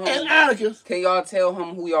tell him? Antarcticans. Can y'all tell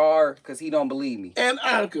him who y'all are? Cause he don't believe me.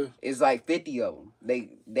 Antarctica. It's like 50 of them.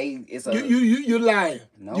 It's a. You lying.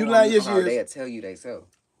 No, you lying. Yes, you is. They'll tell you they so.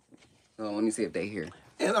 So let me see if they hear.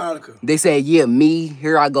 Antarctica. They say, yeah, me.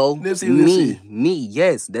 Here I go. Me.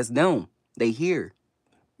 Yes, that's them. They here.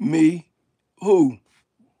 Me. Who?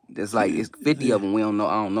 There's like it's 50 of them. We don't know.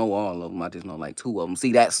 I don't know all of them. I just know like 2 of them.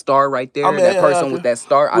 See that star right there? That person with that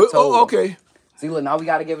star. I told. Okay. See, look. Now we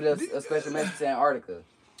got to give it a special message to Antarctica.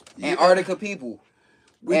 Yeah. Antarctica people.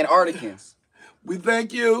 Antarcticans. We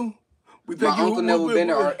thank you. My uncle never been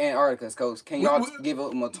to Antarctica, Coach. Can y'all give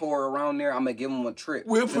him a tour around there? I'm gonna give him a trip.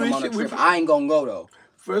 We appreciate. I ain't gonna go though.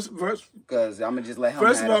 First, because I'm gonna just let him.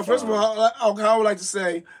 First of all, I would like to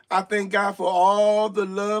say I thank God for all the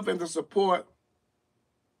love and the support.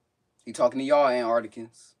 He talking to y'all,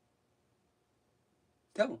 Antarcticans.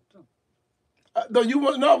 Tell him. No, you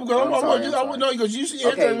want no? Because I want no because you see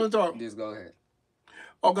everything we talk. Just go ahead.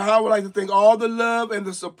 Okay, I would like to thank all the love and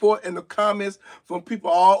the support and the comments from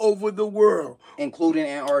people all over the world, including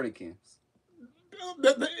Antarcticans.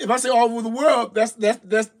 If I say all over the world, that's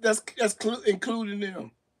including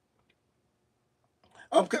them.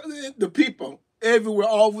 The people everywhere,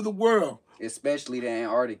 all over the world, especially the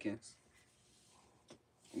Antarcticans.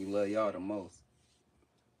 We love y'all the most.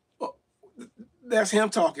 That's him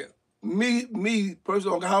talking. Me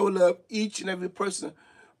personally, I would love each and every person.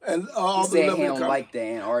 And all the love. He don't like the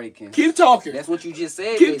Antarcticans. Keep talking. That's what you just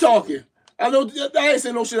said. Keep talking. I know I ain't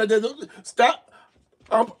saying no shit like that. Stop.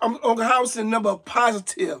 I'm on the house and number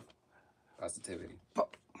positive. Positivity.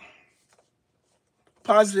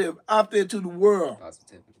 Positive out there to the world.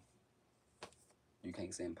 Positivity. You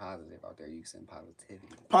can't send positive out there. You can send positivity.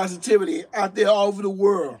 Positivity out there all over the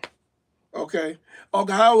world. Okay.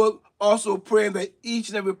 Uncle Howard also praying that each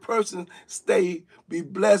and every person be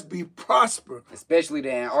blessed, be prosper. Especially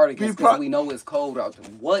the Antarctica, because we know it's cold out there.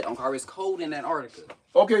 What, Uncle Howard? It's cold in Antarctica.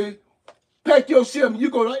 Okay. Pack your shit. You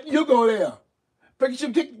go there.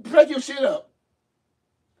 Pack your shit up.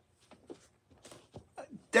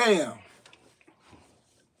 Damn.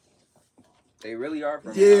 They really are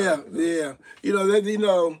from Antarctica. Yeah. You know, that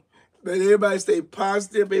everybody stay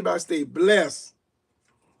positive, everybody stay blessed.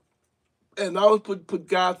 And always put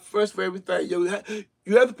God first for everything. You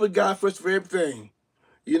have to put God first for everything.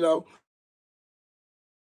 You know.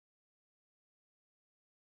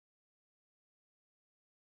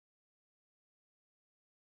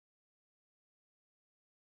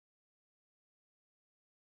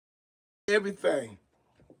 Everything.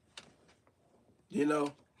 You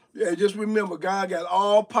know. Yeah, just remember, God got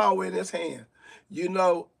all power in his hand. You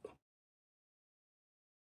know.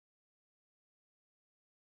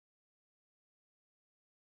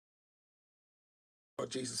 Oh,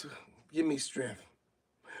 Jesus, give me strength.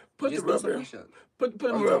 Put the rubber band. Put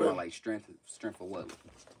the rubber band. Like strength for what?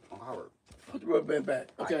 Howard. Put the rubber band back.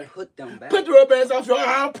 Okay. Put them back. Put the rubber bands off your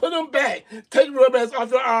arm. Put them back. Take the rubber bands off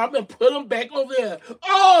your arm and put them back over there.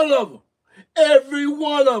 All of them. Every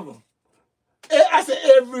one of them. I said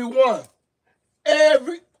every one.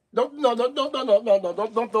 Don't throw it.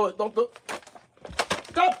 Don't throw it.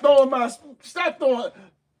 Stop throwing.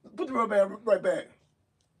 Put the rubber band right back.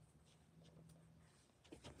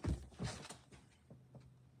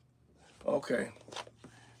 Okay.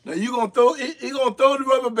 Now you're gonna throw the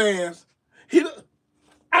rubber bands.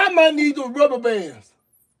 I might need those rubber bands.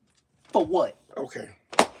 For what? Okay.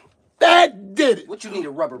 That did it. What you need a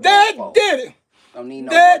rubber band for? That did it. Don't need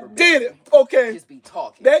no rubber band. That did it. Okay. Just be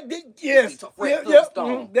talking. That did yes. That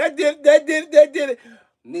did it.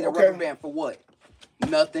 Need a rubber band for what?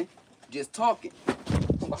 Nothing. Just talking.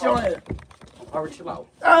 Show ahead. All right, chill out.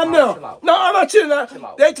 I know. No, I'm not chilling out. Chill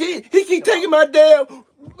out. He keep taking my damn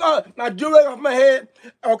my jewelry off my head.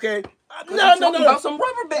 Okay. No. About some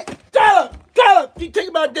rubber band. Tyler, keep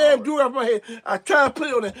taking my damn jewelry off my head. I try to put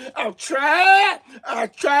it on it. I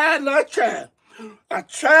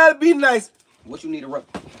tried to be nice. What you need a rubber?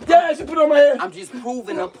 Yeah, I should put it on my head. I'm just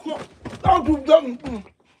proving a point. Don't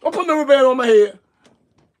put no rubber band on my head.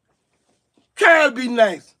 Try to be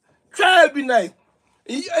nice.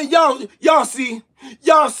 And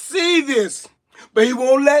y'all see this, but he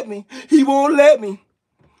won't let me. He will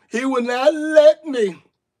not let me.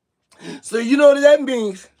 So you know what that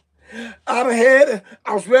means. I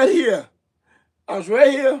was right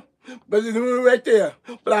here, but it's right there.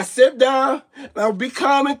 But I sat down, and I'll be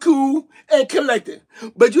calm and cool and collected.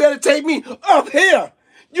 But you had to take me up here.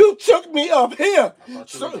 You took me up here. I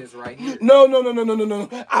thought you were just right here. No.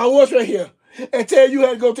 I was right here. Until you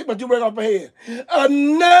had to go take my jewelry off my head.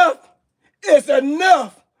 Enough is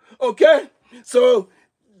enough. Okay? So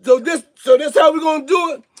this how we're gonna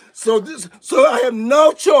do it. So I have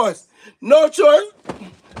no choice. No choice.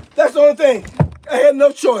 That's the only thing. I have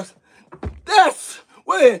no choice. That's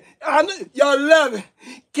what I know y'all love it.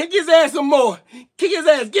 Kick his ass some more. Kick his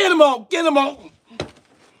ass. Get him on.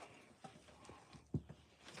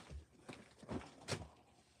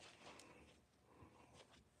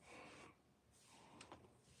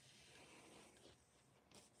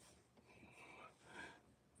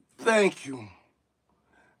 Thank you.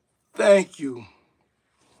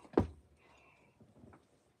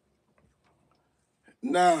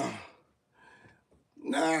 Now.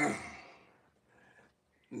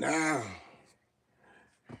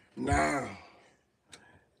 Nah.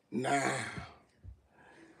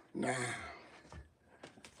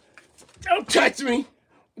 Don't touch me.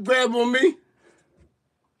 Grab on me.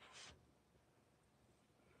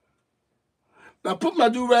 Now put my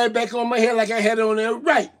do-rag back on my head like I had it on there.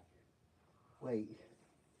 Right. Wait.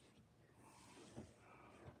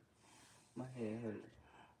 My head hurt.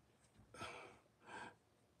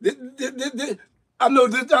 I know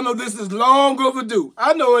this is long overdue.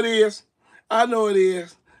 I know it is. I know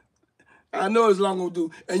it's long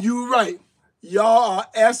overdue. And you're right. Y'all are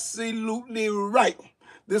absolutely right.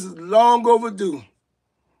 This is long overdue.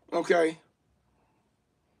 Okay?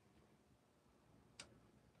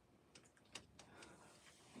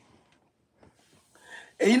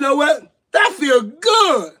 And you know what? That feel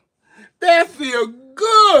good. That feel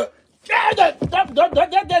good.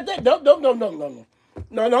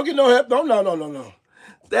 No, don't get no help. No.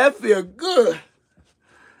 That feel good.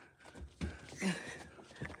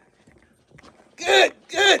 Good.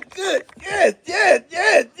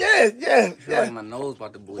 I feel like my nose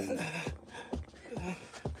about to bleed.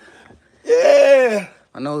 Yeah.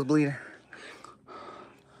 My nose bleeding.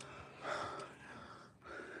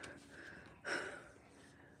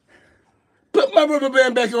 Put my rubber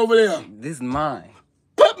band back over there. This is mine.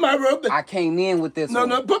 Put my rubber band. I came in with this one.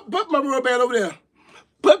 No, put my rubber band over there.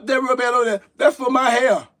 Put that rubber band over there. That's for my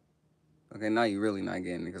hair. Okay, now you really not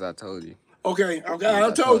getting it because I told you. Okay,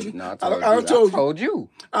 I told you. No, I told you.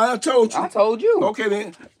 I told you. I told you. Okay,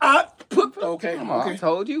 then. Okay. I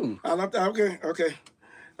told you.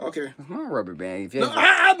 Okay. It's my rubber band. No,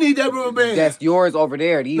 I need that rubber band. That's yours over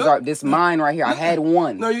there. This mine right here. I had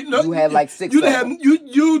one. No, you had like 6 you of them.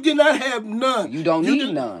 You did not have none. You don't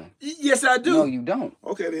need none. Yes, I do. No, you don't.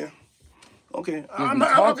 Okay, then. Okay. I'm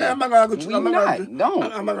not gonna go to you. I'm not gonna go to you.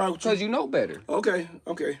 Because you know better. Okay.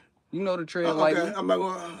 You know the trail like me. I'm not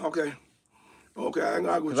going. Okay, I'm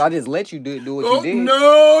not going. Because I just let you do what you did.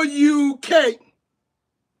 No, you can't.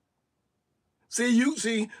 See,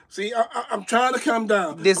 I'm trying to calm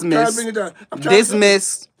down. Dismiss. I'm trying to bring it down.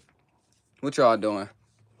 Dismiss. What y'all doing?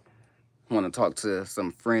 I want to talk to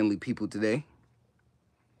some friendly people today.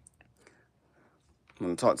 I'm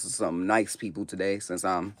going to talk to some nice people today since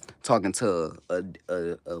I'm talking to a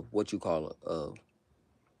what you call a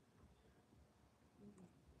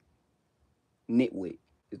nitwit.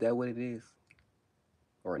 Is that what it is?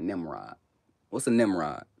 Or a Nimrod? What's a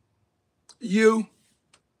Nimrod? You.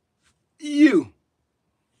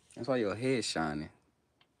 That's why your head's shining.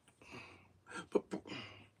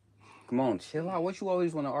 Come on, chill out. What you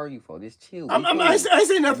always want to argue for? Just chill. I ain't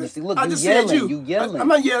saying nothing. See, look, I just said you. You yelling. I'm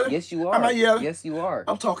not yelling. Yes, you are. I'm not yelling. Yes, you are.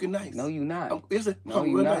 I'm talking nice. No, you not. No,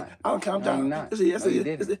 you not. I don't calm down. No, you not. Yes, you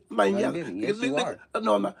didn't. I'm not yelling. You didn't. Yes, you are.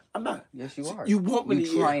 No, I'm not. Yes, you are. You want me to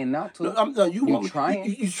yell. You trying not to. No, you want me. Trying.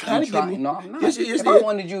 You trying to get me. No, I'm not. Yes, if I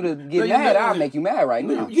wanted you to get mad, I'll make you mad right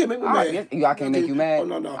now. You can't make me mad. I can't make you mad.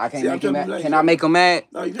 No. I can't make you mad. Can I make him mad?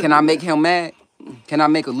 Can I make him mad? Can I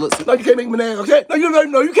make a look? No, you can't make me mad, okay?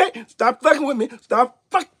 No, you can't. Stop fucking with me. Stop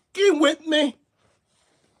fucking with me.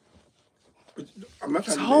 I'm not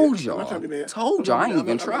trying to be mad. Told y'all. I ain't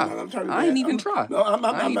even try. I ain't even try. No, I'm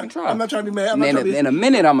not trying to be mad. In a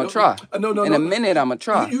minute, I'm going to try. No. In a minute, I'm going to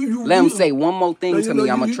try. Let him say one more thing to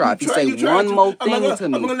me, I'm going to try. If you say one more thing to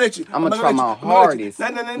me, I'm going to try my hardest.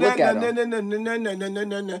 Look at him.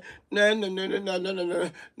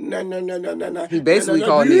 He basically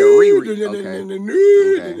called me a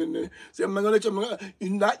Riri. Okay. See, I'm not going to let you.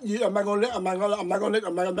 I'm not going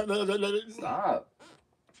to let it. Stop.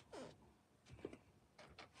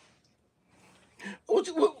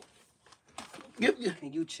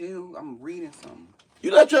 Can you chill? I'm reading something.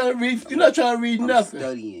 You're not trying to read. You're not trying to read nothing.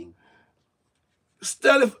 Studying.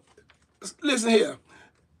 Study. Listen here.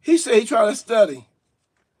 He said he trying to study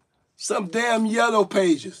some damn yellow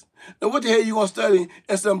pages. Now what the hell you gonna study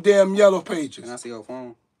in some damn yellow pages? Can I see your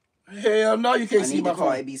phone? Hell no, you can't see my phone.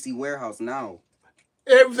 I need to call ABC Warehouse now.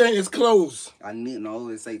 Everything is closed.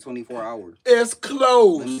 It say 24 hours. It's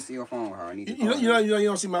closed. Let me see your phone. I need to you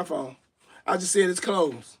don't see my phone. I just said it's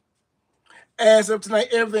closed. As of tonight,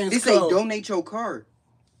 everything's closed. It say donate your car.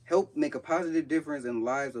 Help make a positive difference in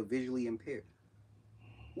lives of visually impaired.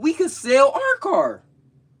 We could sell our car.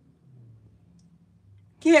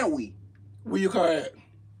 Can't we? Where your car at?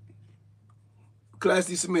 Class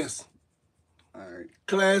dismissed. All right.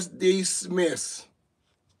 Class dismissed.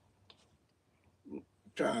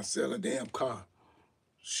 Trying to sell a damn car.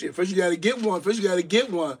 Shit, first you gotta get one. First you gotta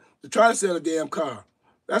get one to try to sell a damn car.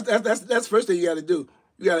 That's the first thing you gotta do.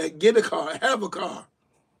 You gotta get a car, have a car.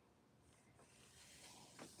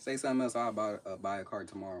 Say something else. I'll buy a car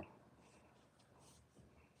tomorrow.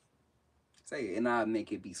 Say it, and I'll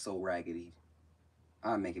make it be so raggedy.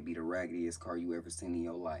 I'll make it be the raggediest car you ever seen in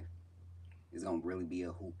your life. It's gonna really be a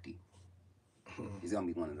hoopty. It's gonna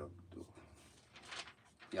be one of those.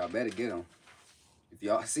 Y'all better get them. If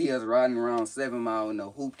y'all see us riding around 7 Mile in a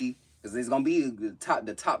hoopty, because it's gonna be the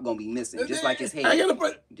top gonna be missing, just like his head.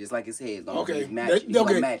 Just like his head. Gonna okay. Match it.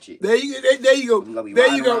 Gonna match it. There you go. Gonna be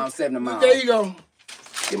there you go. Around 7 Mile. There you go.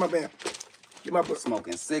 Get my band. Get my book.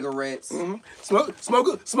 Smoking cigarettes.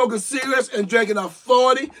 Smoking cigarettes and drinking a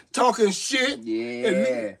 40, talking shit. Yeah.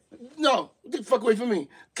 And, no, get the fuck away from me.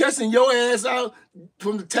 Cussing your ass out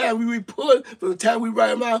from the time we report, from the time we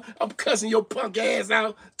write them out. I'm cussing your punk ass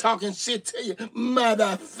out, talking shit to you,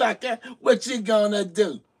 motherfucker. What you gonna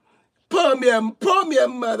do? Pour me a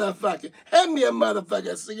motherfucker. Hand me a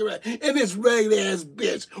motherfucking cigarette and this regular ass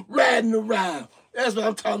bitch riding around. That's what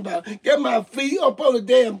I'm talking about. Get my feet up on the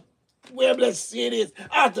damn wherever that shit is,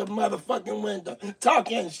 out the motherfucking window,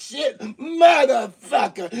 talking shit,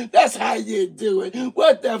 motherfucker. That's how you do it.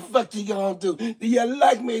 What the fuck you gonna do? Do you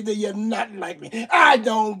like me? Do you not like me? I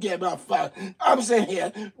don't give a fuck. I'm sitting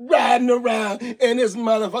here riding around in this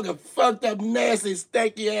motherfucking fucked up, nasty,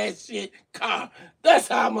 stanky ass shit car. That's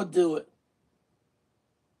how I'm gonna do it.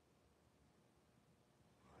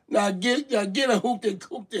 Now get a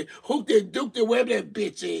hoopty, wherever that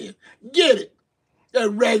bitch is. Get it. That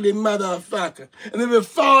raggedy motherfucker. And if it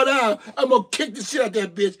fall down, I'm going to kick the shit out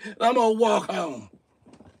that bitch and I'm going to walk home.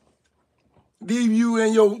 Leave you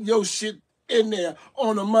and your shit in there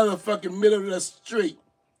on the motherfucking middle of the street.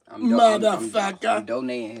 Motherfucker. I'm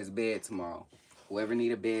donating his bed tomorrow. Whoever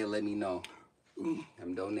need a bed, let me know.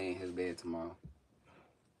 I'm donating his bed tomorrow.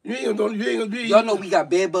 Y'all know we got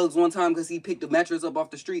bed bugs one time because he picked the mattress up off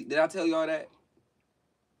the street. Did I tell y'all that?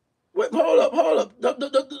 Wait, hold up.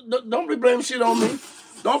 Don't be blaming shit on me.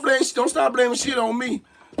 Don't stop blaming shit on me.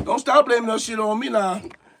 Don't stop blaming that shit on me now.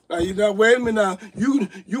 Now you got wait a minute now.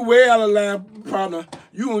 You way out of line, partner.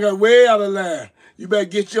 You got way out of line. You better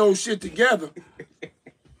get your shit together.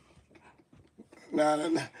 Now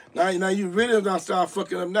you really gonna start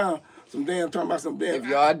fucking up now. Talking about some damn. If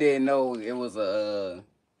y'all didn't know, it was a.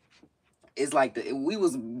 It's like we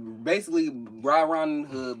was basically right around the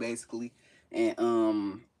hood basically,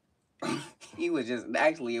 and he was just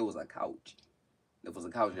actually it was a couch. It was a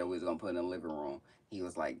couch that we was gonna put in the living room. He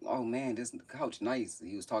was like, "Oh man, this couch nice."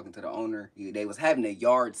 He was talking to the owner. They was having a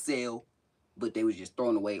yard sale, but they was just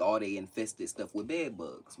throwing away all they infested stuff with bed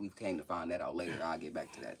bugs. We came to find that out later. I'll get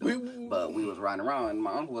back to that though. But we was riding around, and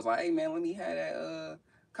my uncle was like, "Hey man, let me have that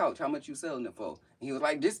couch. How much you selling it for?" And he was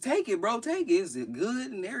like, "Just take it, bro. Take it. It's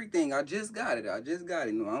good and everything. I just got it.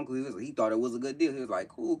 And my uncle, he thought it was a good deal. He was like,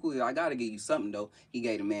 cool. I got to give you something, though. He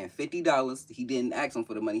gave the man $50. He didn't ask him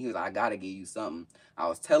for the money. He was like, I got to give you something. I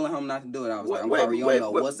was telling him not to do it. I was like, I'm sorry, you don't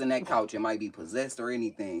know what's in that couch. It might be possessed or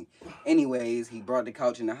anything. Anyways, he brought the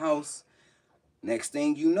couch in the house. Next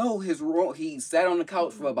thing you know, he sat on the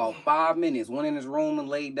couch for about 5 minutes, went in his room and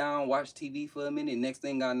laid down, watched TV for a minute. Next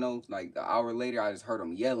thing I know, like an hour later, I just heard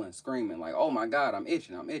him yelling, screaming, like, oh my God, I'm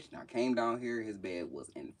itching. I came down here, his bed was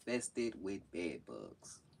infested with bed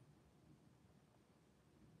bugs.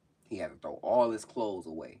 He had to throw all his clothes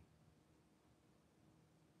away.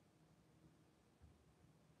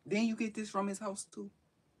 Then you get this from his house too.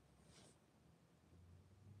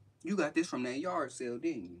 You got this from that yard sale,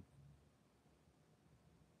 didn't you?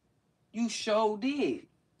 You sure did.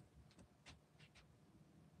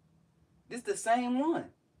 This the same one.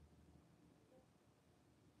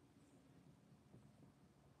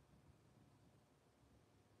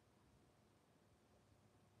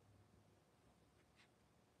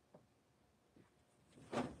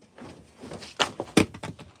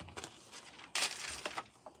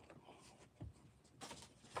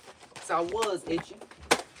 So I was itching.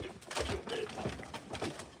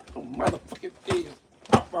 Oh, motherfucking deal.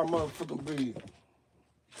 My motherfucking bed.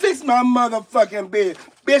 Fix my motherfucking bed.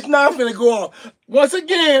 Bitch, now I'm finna go off. Once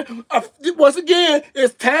again,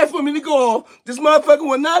 it's time for me to go off. This motherfucker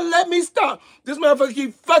will not let me stop. This motherfucker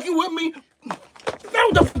keep fucking with me. Now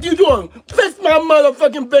what the fuck you doing? Fix my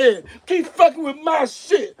motherfucking bed. Keep fucking with my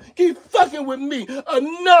shit. Keep fucking with me.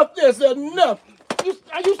 Enough is enough.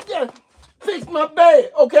 Are you still fix my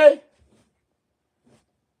bed, okay?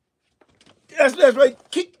 That's right.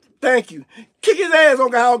 Thank you. Kick his ass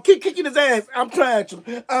on the house. Keep kicking his ass. I'm trying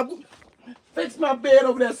to. Fix my bed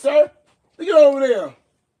over there, sir. Look at over there.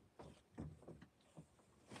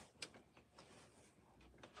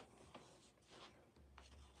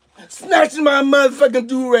 snatching my motherfucking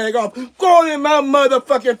do-rag off, going in my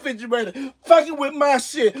motherfucking refrigerator, fucking with my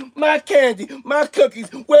shit, my candy, my cookies,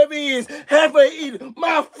 whatever it is, halfway eating,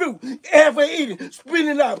 my fruit, halfway eating, spitting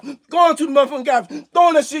it out, going to the motherfucking garbage,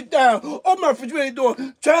 throwing that shit down, open my refrigerator door,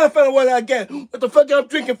 trying to find out what I got, what the fuck I'm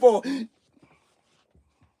drinking for.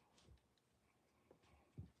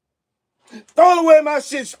 Throwing away my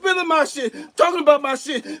shit, spilling my shit, talking about my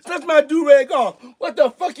shit, snatch my do-rag off. What the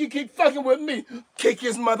fuck you keep fucking with me? Kick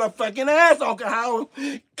his motherfucking ass, Uncle Howard.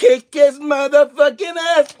 Kick his motherfucking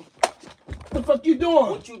ass. What the fuck you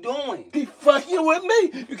doing? What you doing? Keep fucking with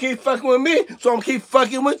me. You keep fucking with me, so I'm gonna keep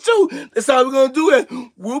fucking with you. That's how we're gonna do it.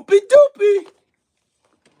 Whoopie doopie.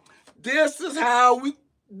 This is how we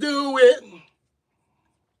do it.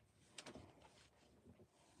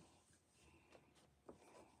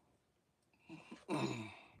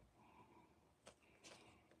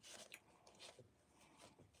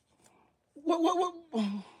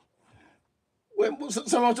 What,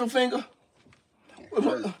 something on your finger?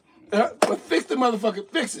 Fix the motherfucker,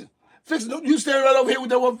 fix it. Fix it. You stand right over here with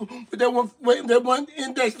that one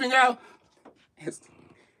index finger out.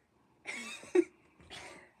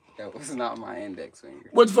 That was not my index finger.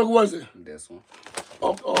 What the fuck was it? This one.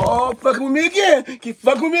 Oh, fucking with me again. Keep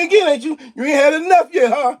fucking with me again, ain't you? You ain't had enough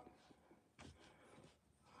yet, huh?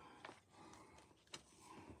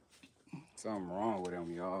 Something wrong with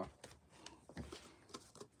him, y'all.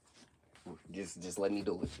 Just let me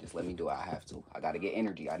do it. Just let me do it. I have to. I gotta get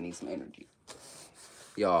energy. I need some energy.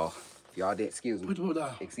 Y'all, if y'all did, excuse me. Put the ball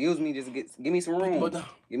down. Excuse me, just give me some room. Put the ball down.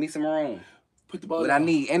 Give me some room. Put the ball when down. I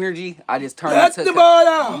need energy, I just turn Put into... the ball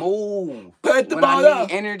down. Move. Put the when ball I down.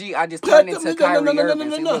 need energy, I just turn into Kyrie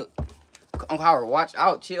Irving. No. Look, Uncle Howard, watch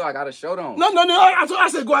out. Chill. I got a show them. No. I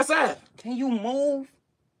said go outside. Can you move?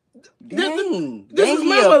 Dang. This is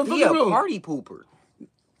my he a room. party pooper.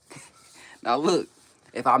 Now look,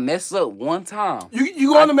 if I mess up one time...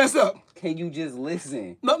 You going to mess up. Can you just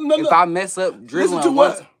listen? No. If I mess up dribbling listen to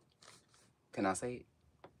what? Can I say it?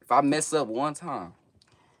 If I mess up one time,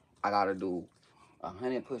 I gotta do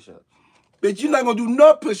 100 push-ups. Bitch, you're not gonna do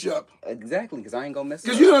no push-up. Exactly, because I ain't gonna mess up.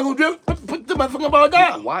 Because you're not gonna put the motherfucking ball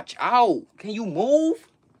down. Watch out. Can you move?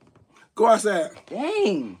 Go outside.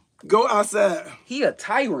 Dang. Go outside. He a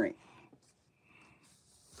tyrant.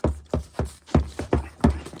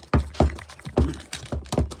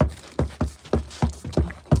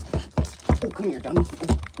 Oh, come here, dummy.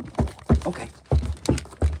 Okay.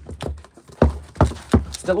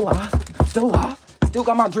 Still alive. Still alive. Still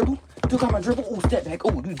got my dribble. Still got my dribble. Oh, step back.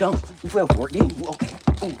 Oh, you dumb. You fell for it. Yeah, okay.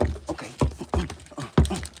 Oh, okay.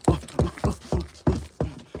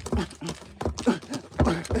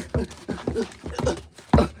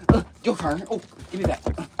 Your turn. Oh, give me that.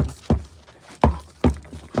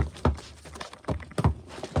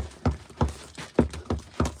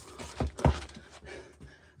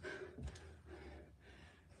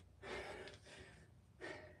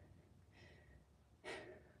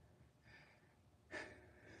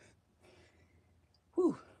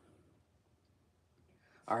 Whew.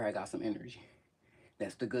 All right, I got some energy.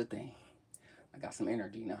 That's the good thing. I got some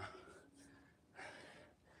energy now.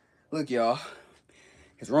 Look, y'all.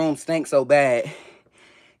 His room stank so bad,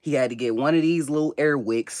 he had to get one of these little air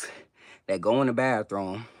wicks that go in the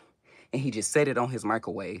bathroom, and he just set it on his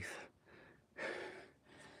microwave.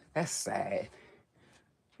 That's sad.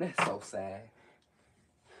 That's so sad.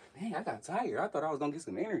 Dang, I got tired. I thought I was gonna get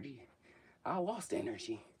some energy. I lost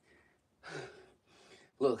energy.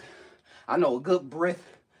 Look, I know a good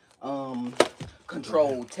breath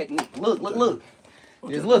control technique. Look.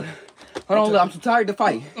 Just look. Hold on, look, I'm too tired to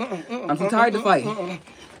fight. I'm too tired to fight.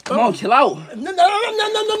 Come on, chill out.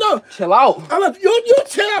 No. Chill out. You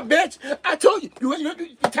chill out, bitch. I told you. You're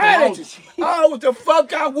tired, ain't you? Oh, what the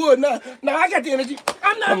fuck I would. Now I got the energy.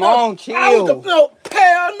 I'm not. Come on, chill. No,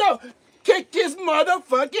 hell no. Kick his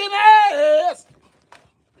motherfucking ass.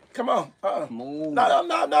 Come on. Move. No.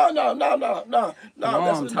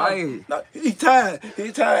 I'm tired. No, he's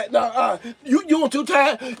tired. No, you were too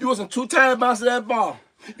tired. You wasn't too tired bouncing that ball.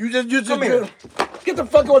 You just Come here. Get the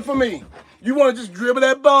fuck away from me. You want to just dribble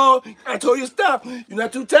that ball? I told you stop. You're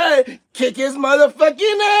not too tired. Kick his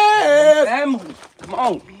motherfucking ass. Family. Come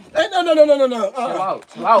on. Hey, no.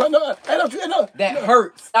 Chill out. No. That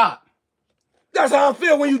hurt. Stop. That's how I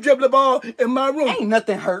feel when you dribble the ball in my room. Ain't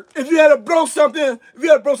nothing hurt. If you had broke something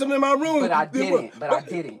in my room. But I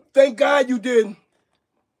didn't. Thank God you didn't.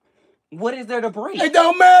 What is there to break? It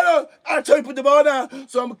don't matter. I told you put the ball down,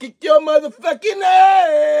 so I'm gonna kick your motherfucking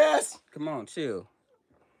ass. Come on, chill.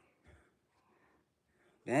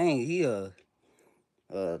 Dang, he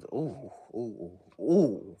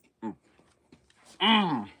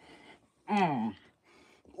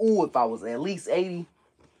Ooh, if I was at least 80.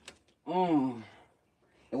 And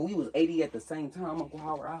we was 80 at the same time, Uncle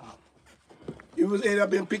Howard out. You was 80, I've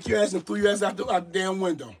been pick your ass and threw your ass out the damn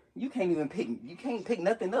window. You can't even pick. You can't pick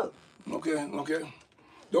nothing up. Okay.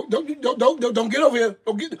 Don't get over here.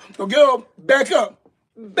 Don't get over. Back up.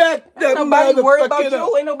 Back that Ain't nobody worried about up.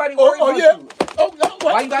 you. Ain't nobody worried about you. Oh, no, what?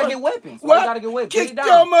 Why you gotta get weapons? Why you gotta get weapons? Kick Put it down.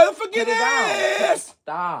 your motherfucking Put it down. ass.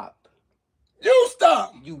 Stop. You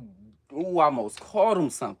stop. You. Ooh, I almost called him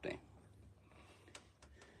something.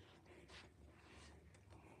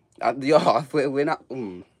 Y'all, we're not.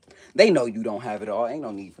 They know you don't have it all. Ain't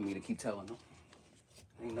no need for me to keep telling them.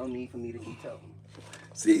 Ain't no need for me to keep telling them.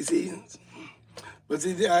 See. But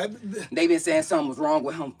see, they been saying something was wrong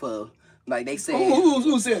with him for, like they said.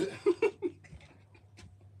 Who said it?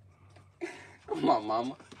 My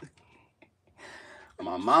mama.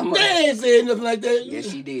 My mama. They ain't said nothing like that. Yes,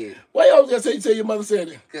 she did. Why y'all just say your mother said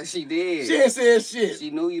it? Because she did. She ain't said shit. She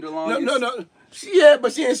knew you the longest. No. Yeah,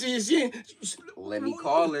 but she ain't. Let me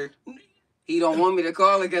call her. He don't want me to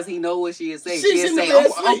call her because he know what she is saying. She's She'll say,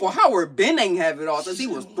 Uncle Howard Ben ain't have it all since he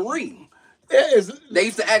was 3. They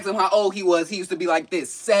used to ask him how old he was. He used to be like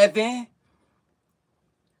this, 7.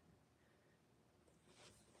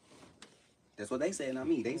 That's what they said, not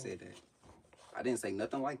me. They said that. I didn't say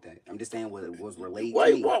nothing like that. I'm just saying what it was related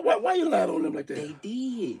to me. Why you lied on them like that? They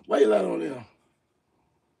did. Why you lied on them?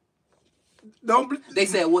 They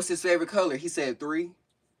said, what's his favorite color? He said 3.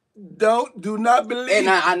 Do not believe. And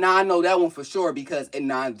I know that one for sure because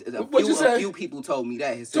a few people told me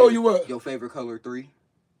that. Told you what? Your favorite color 3.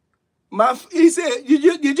 He said,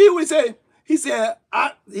 you did what he said? He said,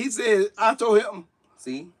 I told him.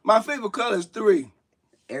 See? My favorite color is 3.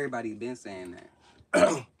 Everybody been saying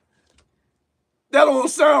that. That don't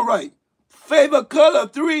sound right. Favorite color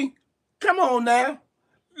 3? Come on now.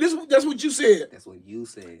 That's what you said. That's what you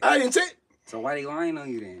said. I didn't say. So why they lying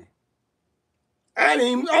on you then? I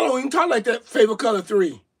don't even talk like that. Favorite color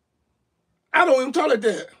 3. I don't even talk like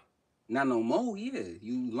that. Not no more. Yeah,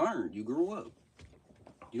 you learned. You grew up.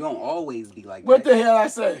 You don't always be like what that. What the hell I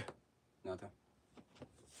say? Nothing.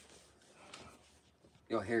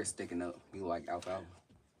 Your hair's sticking up. You like alfalfa.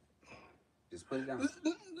 Just put it down.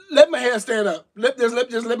 Let my hair stand up. Let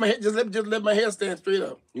my hair stand straight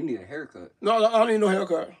up. You need a haircut. No, I don't need no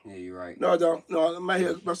haircut. Yeah, you're right. No, I don't. No, my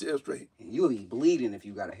hair straight. You'll be bleeding if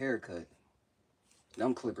you got a haircut.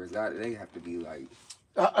 Them clippers, they have to be like.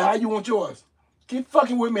 How you want yours? Keep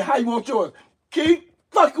fucking with me. How you want yours? Keep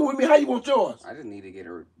fucking with me. How you want yours? I just need to get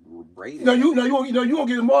her braided. No, you won't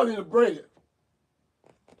get it more than a braided.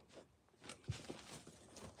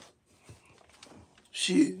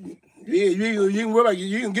 Shit. Yeah, you can worry about it.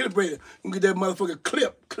 You can get it braided. You can get that motherfucker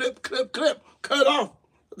clip. Cut off.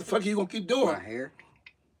 What the fuck are you gonna keep doing? My hair?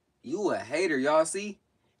 You a hater, y'all see?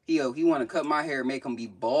 He want to cut my hair, make him be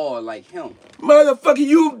bald like him. Motherfucker,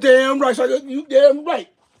 you damn right. You damn right.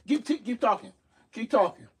 Keep talking. Keep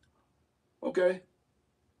talking. Okay?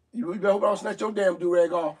 You better hope I don't snatch your damn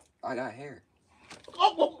do-rag off. I got hair.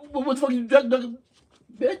 Oh, what the fuck you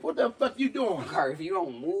bitch, what the fuck you doing? Car, if you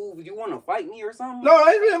don't move, you want to fight me or something? No,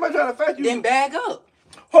 I ain't really trying to fight you. Then bag up.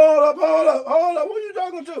 Hold up. Who are you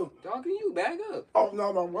talking to? Talking you, bag up. Oh,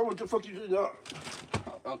 no. What the fuck you doing?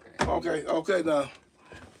 Okay. Okay, now.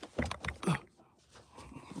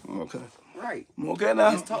 Okay. Right. Okay,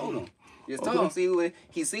 now. Just told him.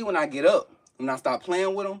 See when I get up, when I stop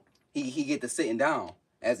playing with him, he get to sitting down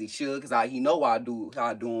as he should, cause he know how I do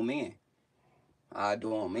him in. I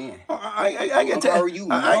do him in. I get time.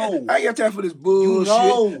 I got time for this bullshit.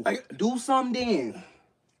 You know. Do something then.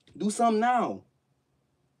 Do something now.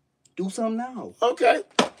 Okay.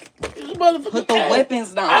 Put the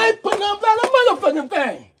weapons down. I ain't putting up that motherfucking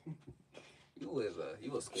thing.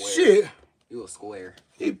 You a square. Shit. You a square.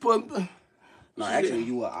 He put. No, actually,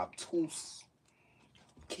 you a obtuse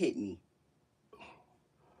kidney.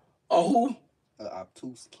 A who? A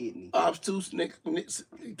obtuse kidney. Obtuse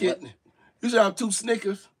kidney. You said obtuse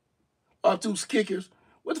Snickers? Obtuse kickers?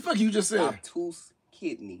 What the fuck you just said? Obtuse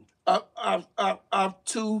kidney.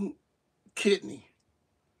 Obtuse kidney.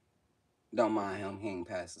 Don't mind him. He ain't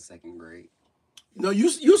passed the 2nd grade. No, you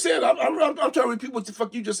said, I'm trying to repeat what the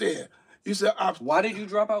fuck you just said. You said, why did you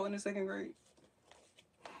drop out in the 2nd grade?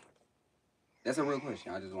 That's a real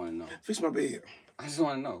question. I just want to know. Fix my bed. I just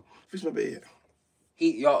want to know. Fix my bed.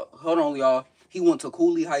 Hold on, y'all. He went to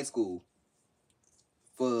Cooley High School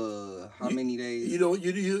for how many days? You don't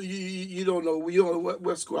know. You don't know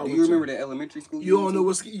what school I went to. Do you remember the elementary school? You don't know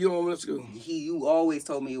what school. You don't know what school. You always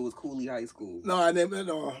told me it was Cooley High School. No, I never.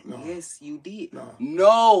 No. Yes, you did.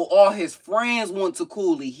 No, all his friends went to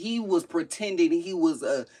Cooley. He was pretending he was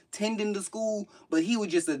attending the school, but he was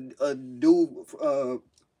just a dude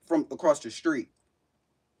from across the street.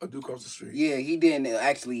 A dude across the street. Yeah, he didn't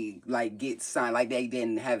actually like get signed. Like they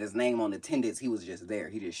didn't have his name on attendance. He was just there.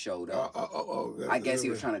 He just showed up. I guess he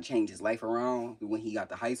was trying to change his life around when he got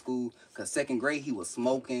to high school. Cause 2nd grade he was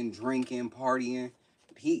smoking, drinking, partying.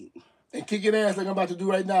 And kicking ass like I'm about to do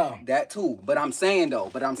right now. That too. But I'm saying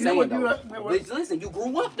though. Listen, you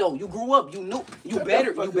grew up though. You grew up. You knew. You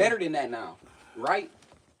better than that now. Right?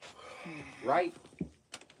 Right?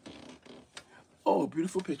 Oh,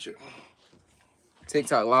 beautiful picture.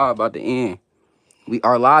 TikTok live about to end.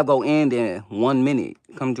 Our live go end in 1 minute.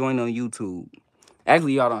 Come join on YouTube.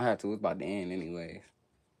 Actually, y'all don't have to. It's about to end anyways.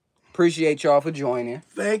 Appreciate y'all for joining.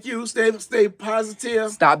 Thank you. Stay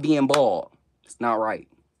positive. Stop being bald. It's not right.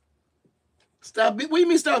 What do you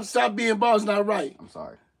mean stop being bald? It's not right. I'm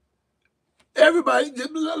sorry. Everybody.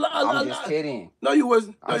 I'm just kidding. No, you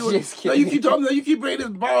wasn't. No, I'm just kidding. No, you keep talking. No, you keep bringing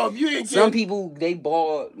this bald. You ain't kidding. Some people, they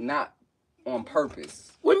bald not on purpose.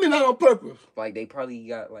 What do you mean not on purpose? Like, they probably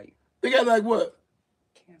got, like... They got, like, what?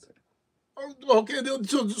 Cancer. Oh, okay,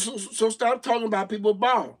 so stop talking about people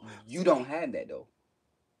bald. You don't have that, though.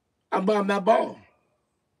 I'm not bald.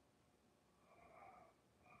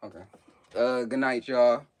 Okay. Good night,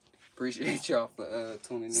 y'all. Appreciate y'all for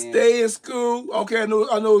tuning in. Stay in school. Okay, I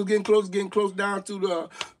know it's getting close down to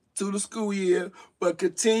the school year, but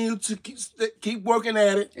continue to keep working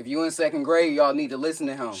at it. If you in 2nd grade, y'all need to listen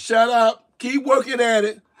to him. Shut up. Keep working at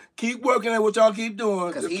it. Keep working at what y'all keep doing.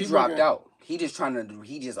 Because he dropped out. He just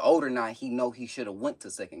older now. He know he should have went to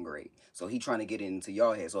 2nd grade. So he trying to get it into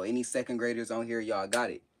y'all head. So any 2nd graders on here, y'all got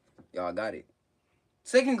it. Y'all got it.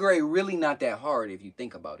 2nd grade really not that hard if you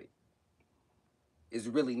think about it. It's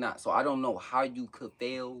really not. So I don't know how you could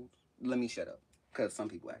fail. Let me shut up. Because some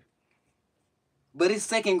people act. But it's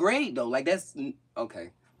 2nd grade though. Like that's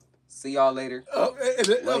okay. See y'all later. Okay,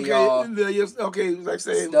 like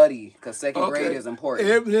saying study, because 2nd grade is important.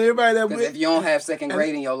 Everybody that if you don't have 2nd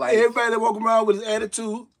grade in your life, everybody that walking around with his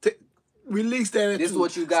attitude, release that attitude. This is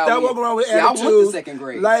what you got. Stop walking around with attitude. I went to 2nd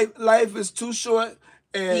grade. Life is too short.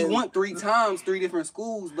 And he went 3 times, 3 different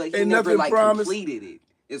schools, but he never like completed it.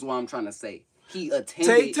 Is what I'm trying to say. He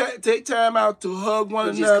attended. Take time out to hug one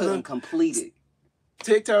another. Just couldn't complete it.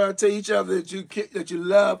 Take time to tell each other that you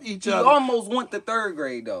love each other. He almost went to 3rd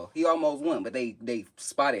grade though. He almost went, but they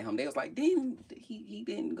spotted him. They was like, he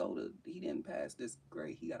didn't pass this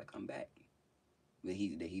grade. He got to come back. But he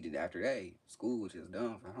did after that. School was just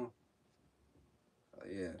done for him. So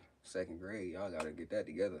yeah, 2nd grade, y'all got to get that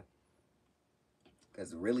together.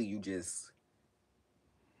 Cause really, you just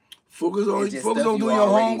focus on doing your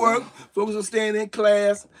homework. Focus on staying in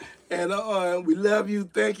class. And we love you.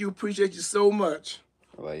 Thank you. Appreciate you so much.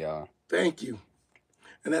 Well, y'all. Thank you.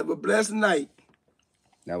 And have a blessed night.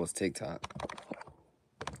 That was TikTok.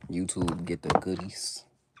 YouTube get the goodies.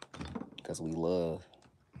 Because we love.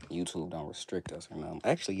 YouTube don't restrict us or nothing.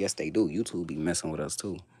 Actually, yes, they do. YouTube be messing with us,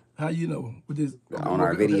 too. How you know? With this, on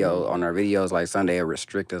our videos, like Sunday, it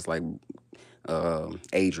restrict us, like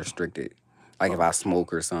age restricted. Like if I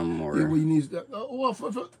smoke or something. Or... Yeah, well, you need...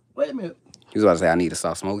 wait a minute. You was about to say I need to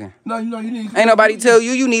stop smoking? No, you need... Ain't nobody tell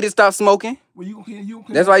you need to stop smoking. Well, you gonna clean...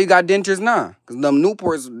 That's why you got dentures now. Because them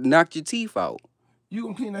Newports knocked your teeth out. You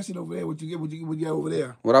gonna clean that shit over there, what you get over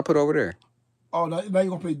there. What I put over there? Oh, now you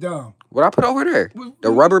gonna play dumb. What I put over there?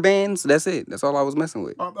 The rubber bands, that's it. That's all I was messing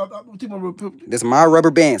with. This is my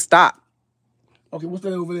rubber band. Stop. Okay, what's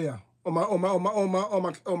that over there? On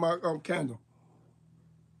my candle.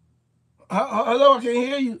 Hello, I can't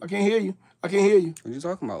hear you. I can't hear you. What you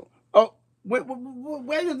talking about? Oh, why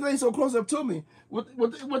is the thing so close up to me? What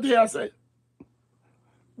the hell I say?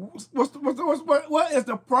 What is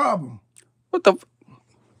the problem? What the?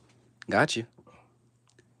 Got you.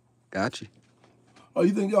 Oh,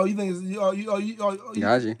 you think it's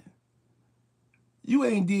got you. You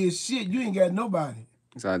ain't did shit. You ain't got nobody.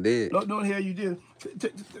 Yes, I did. No, the hell you did.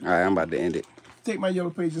 All right, I'm about to end it. Take my yellow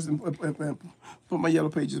pages and put my yellow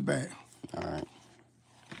pages back. All right.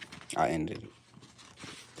 I ended it.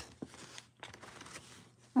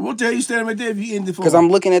 What the hell you standing right there if you ended for? Because I'm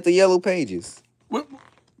looking at the yellow pages. What?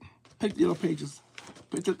 Take the yellow pages.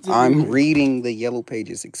 I'm reading the yellow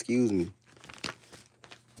pages. Excuse me.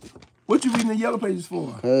 What you reading the yellow pages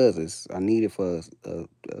for? Because I need it for this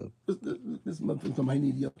motherfucker I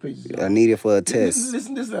need the yellow pages. I need it for a test.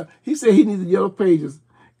 Listen. He said he needs the yellow pages.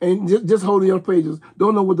 And just hold the yellow pages.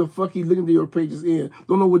 Don't know what the fuck he looking at your pages in.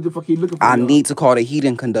 Don't know what the fuck he looking for. I need to call the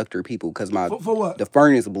heating conductor people because my for what? The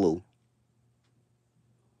furnace blew.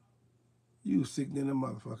 You sick than a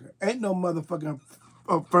motherfucker. Ain't no motherfucking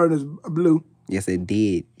furnace blew. Yes, it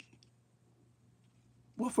did.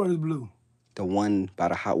 What furnace blew? The one by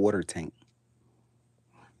the hot water tank.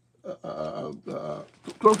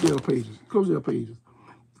 Close the other pages. Close the other pages.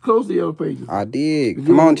 Close the other pages. I did.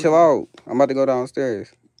 Come on, chill out. I'm about to go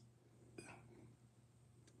downstairs.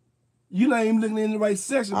 You not even looking in the right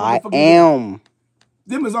section. I am.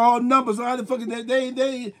 Them is all numbers. All the fucking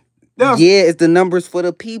they. Yeah, it's the numbers for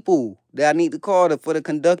the people that I need to call for the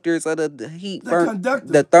conductors of the heat. The conductor.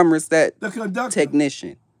 The thermostat. The conductor.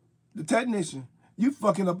 Technician. The technician. You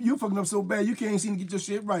fucking up so bad you can't seem to get your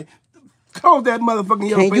shit right. Close that motherfucking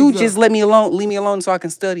yellow page. Can you just let me alone? Leave me alone so I can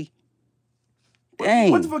study.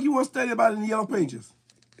 Dang. What the fuck you want to study about in the yellow pages?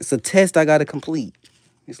 It's a test I gotta complete.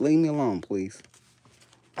 Just leave me alone, please.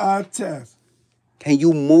 Test. Can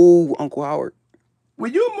you move, Uncle Howard?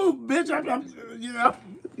 When you move, bitch,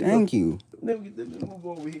 Thank you. Let me move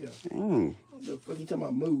over here. Dang. What the fuck you talking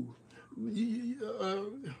about move?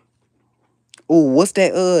 Oh, what's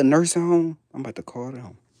that nursing home? I'm about to call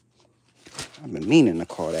them. I've been meaning to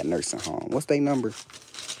call that nursing home. What's their number?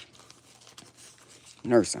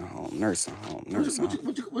 Nursing home.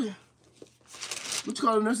 What you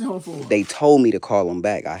call the nursing home for? They told me to call them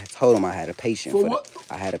back. I told them I had a patient for what?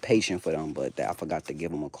 I had a patient for them, but I forgot to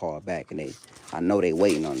give them a call back, and I know they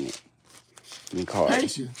waiting on it. Let me call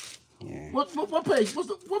patient. Yeah. What patient?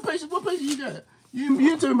 What patient you got? You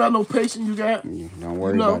ain't telling me about no patient you got. Don't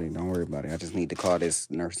worry about it. Don't worry about it. I just need to call this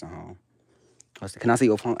nursing home. Can I see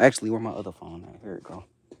your phone? Actually, where my other phone at? Here it go.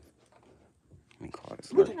 Let me call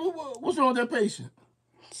this. What's wrong with that patient?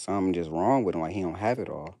 Something just wrong with him. Like he don't have it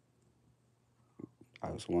all. I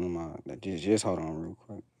was one of my. Just hold on real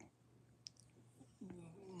quick.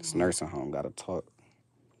 This nursing home gotta talk.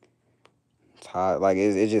 Like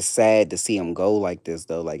it's just sad to see him go like this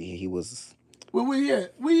though. Like he was. Where we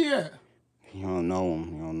at? You don't know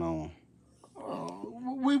him.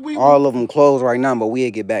 All of them closed right now, but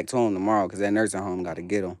we'll get back to him tomorrow because that nursing home got to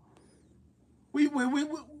get him.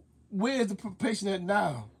 Where is the patient at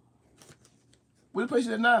now? Where the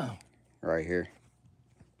patient at now? Right here.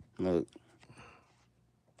 Look.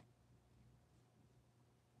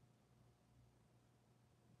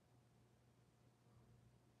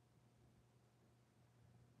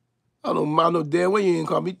 I don't know damn well you ain't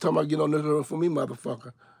call me talking about getting on nursing home for me,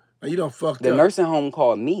 motherfucker. Now you done fucked up. The nursing home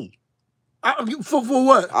called me. For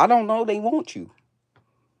what? I don't know. They want you.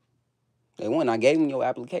 They want. I gave them your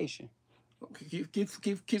application. Okay,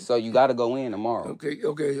 keep. So you got to go in tomorrow. Okay.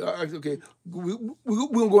 We're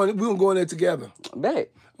gonna go in there together.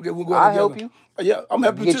 Bet. Okay, we'll go. I'll help you. Yeah, I'm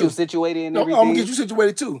helping you too. Get you situated and everything. I'm gonna get you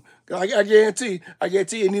situated too. I guarantee,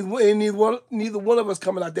 neither one of us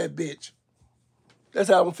coming out that bitch. That's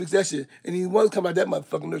how I'm gonna fix that shit. And neither one coming out that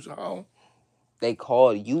motherfucking nursing home. They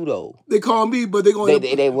called you though. They called me, but they gonna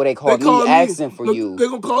they called me asking for you. They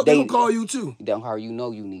gonna call you too. Don't how you know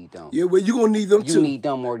you need them. Yeah, well you gonna need them too. You need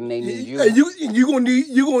them more than they need you. And you gonna need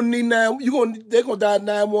they're gonna dial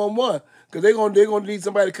 911 because they're gonna need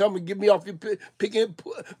somebody to come and get me off your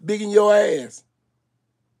bigging your ass.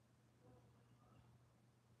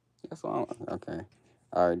 That's all. Okay.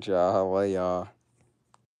 All right, y'all. How are y'all?